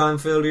 2-time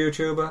failed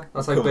YouTuber.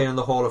 That's like Come being on. in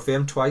the Hall of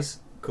Fame twice.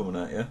 Coming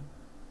at you.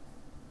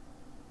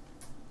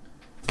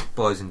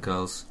 Boys and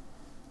girls,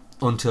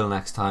 until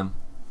next time,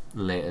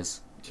 laters.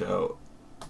 Ciao.